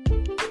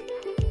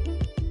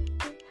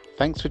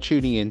 Thanks for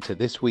tuning in to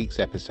this week's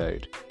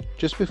episode.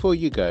 Just before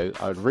you go,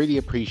 I would really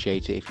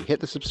appreciate it if you hit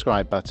the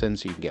subscribe button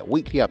so you can get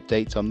weekly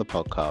updates on the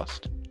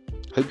podcast.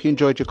 Hope you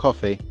enjoyed your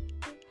coffee.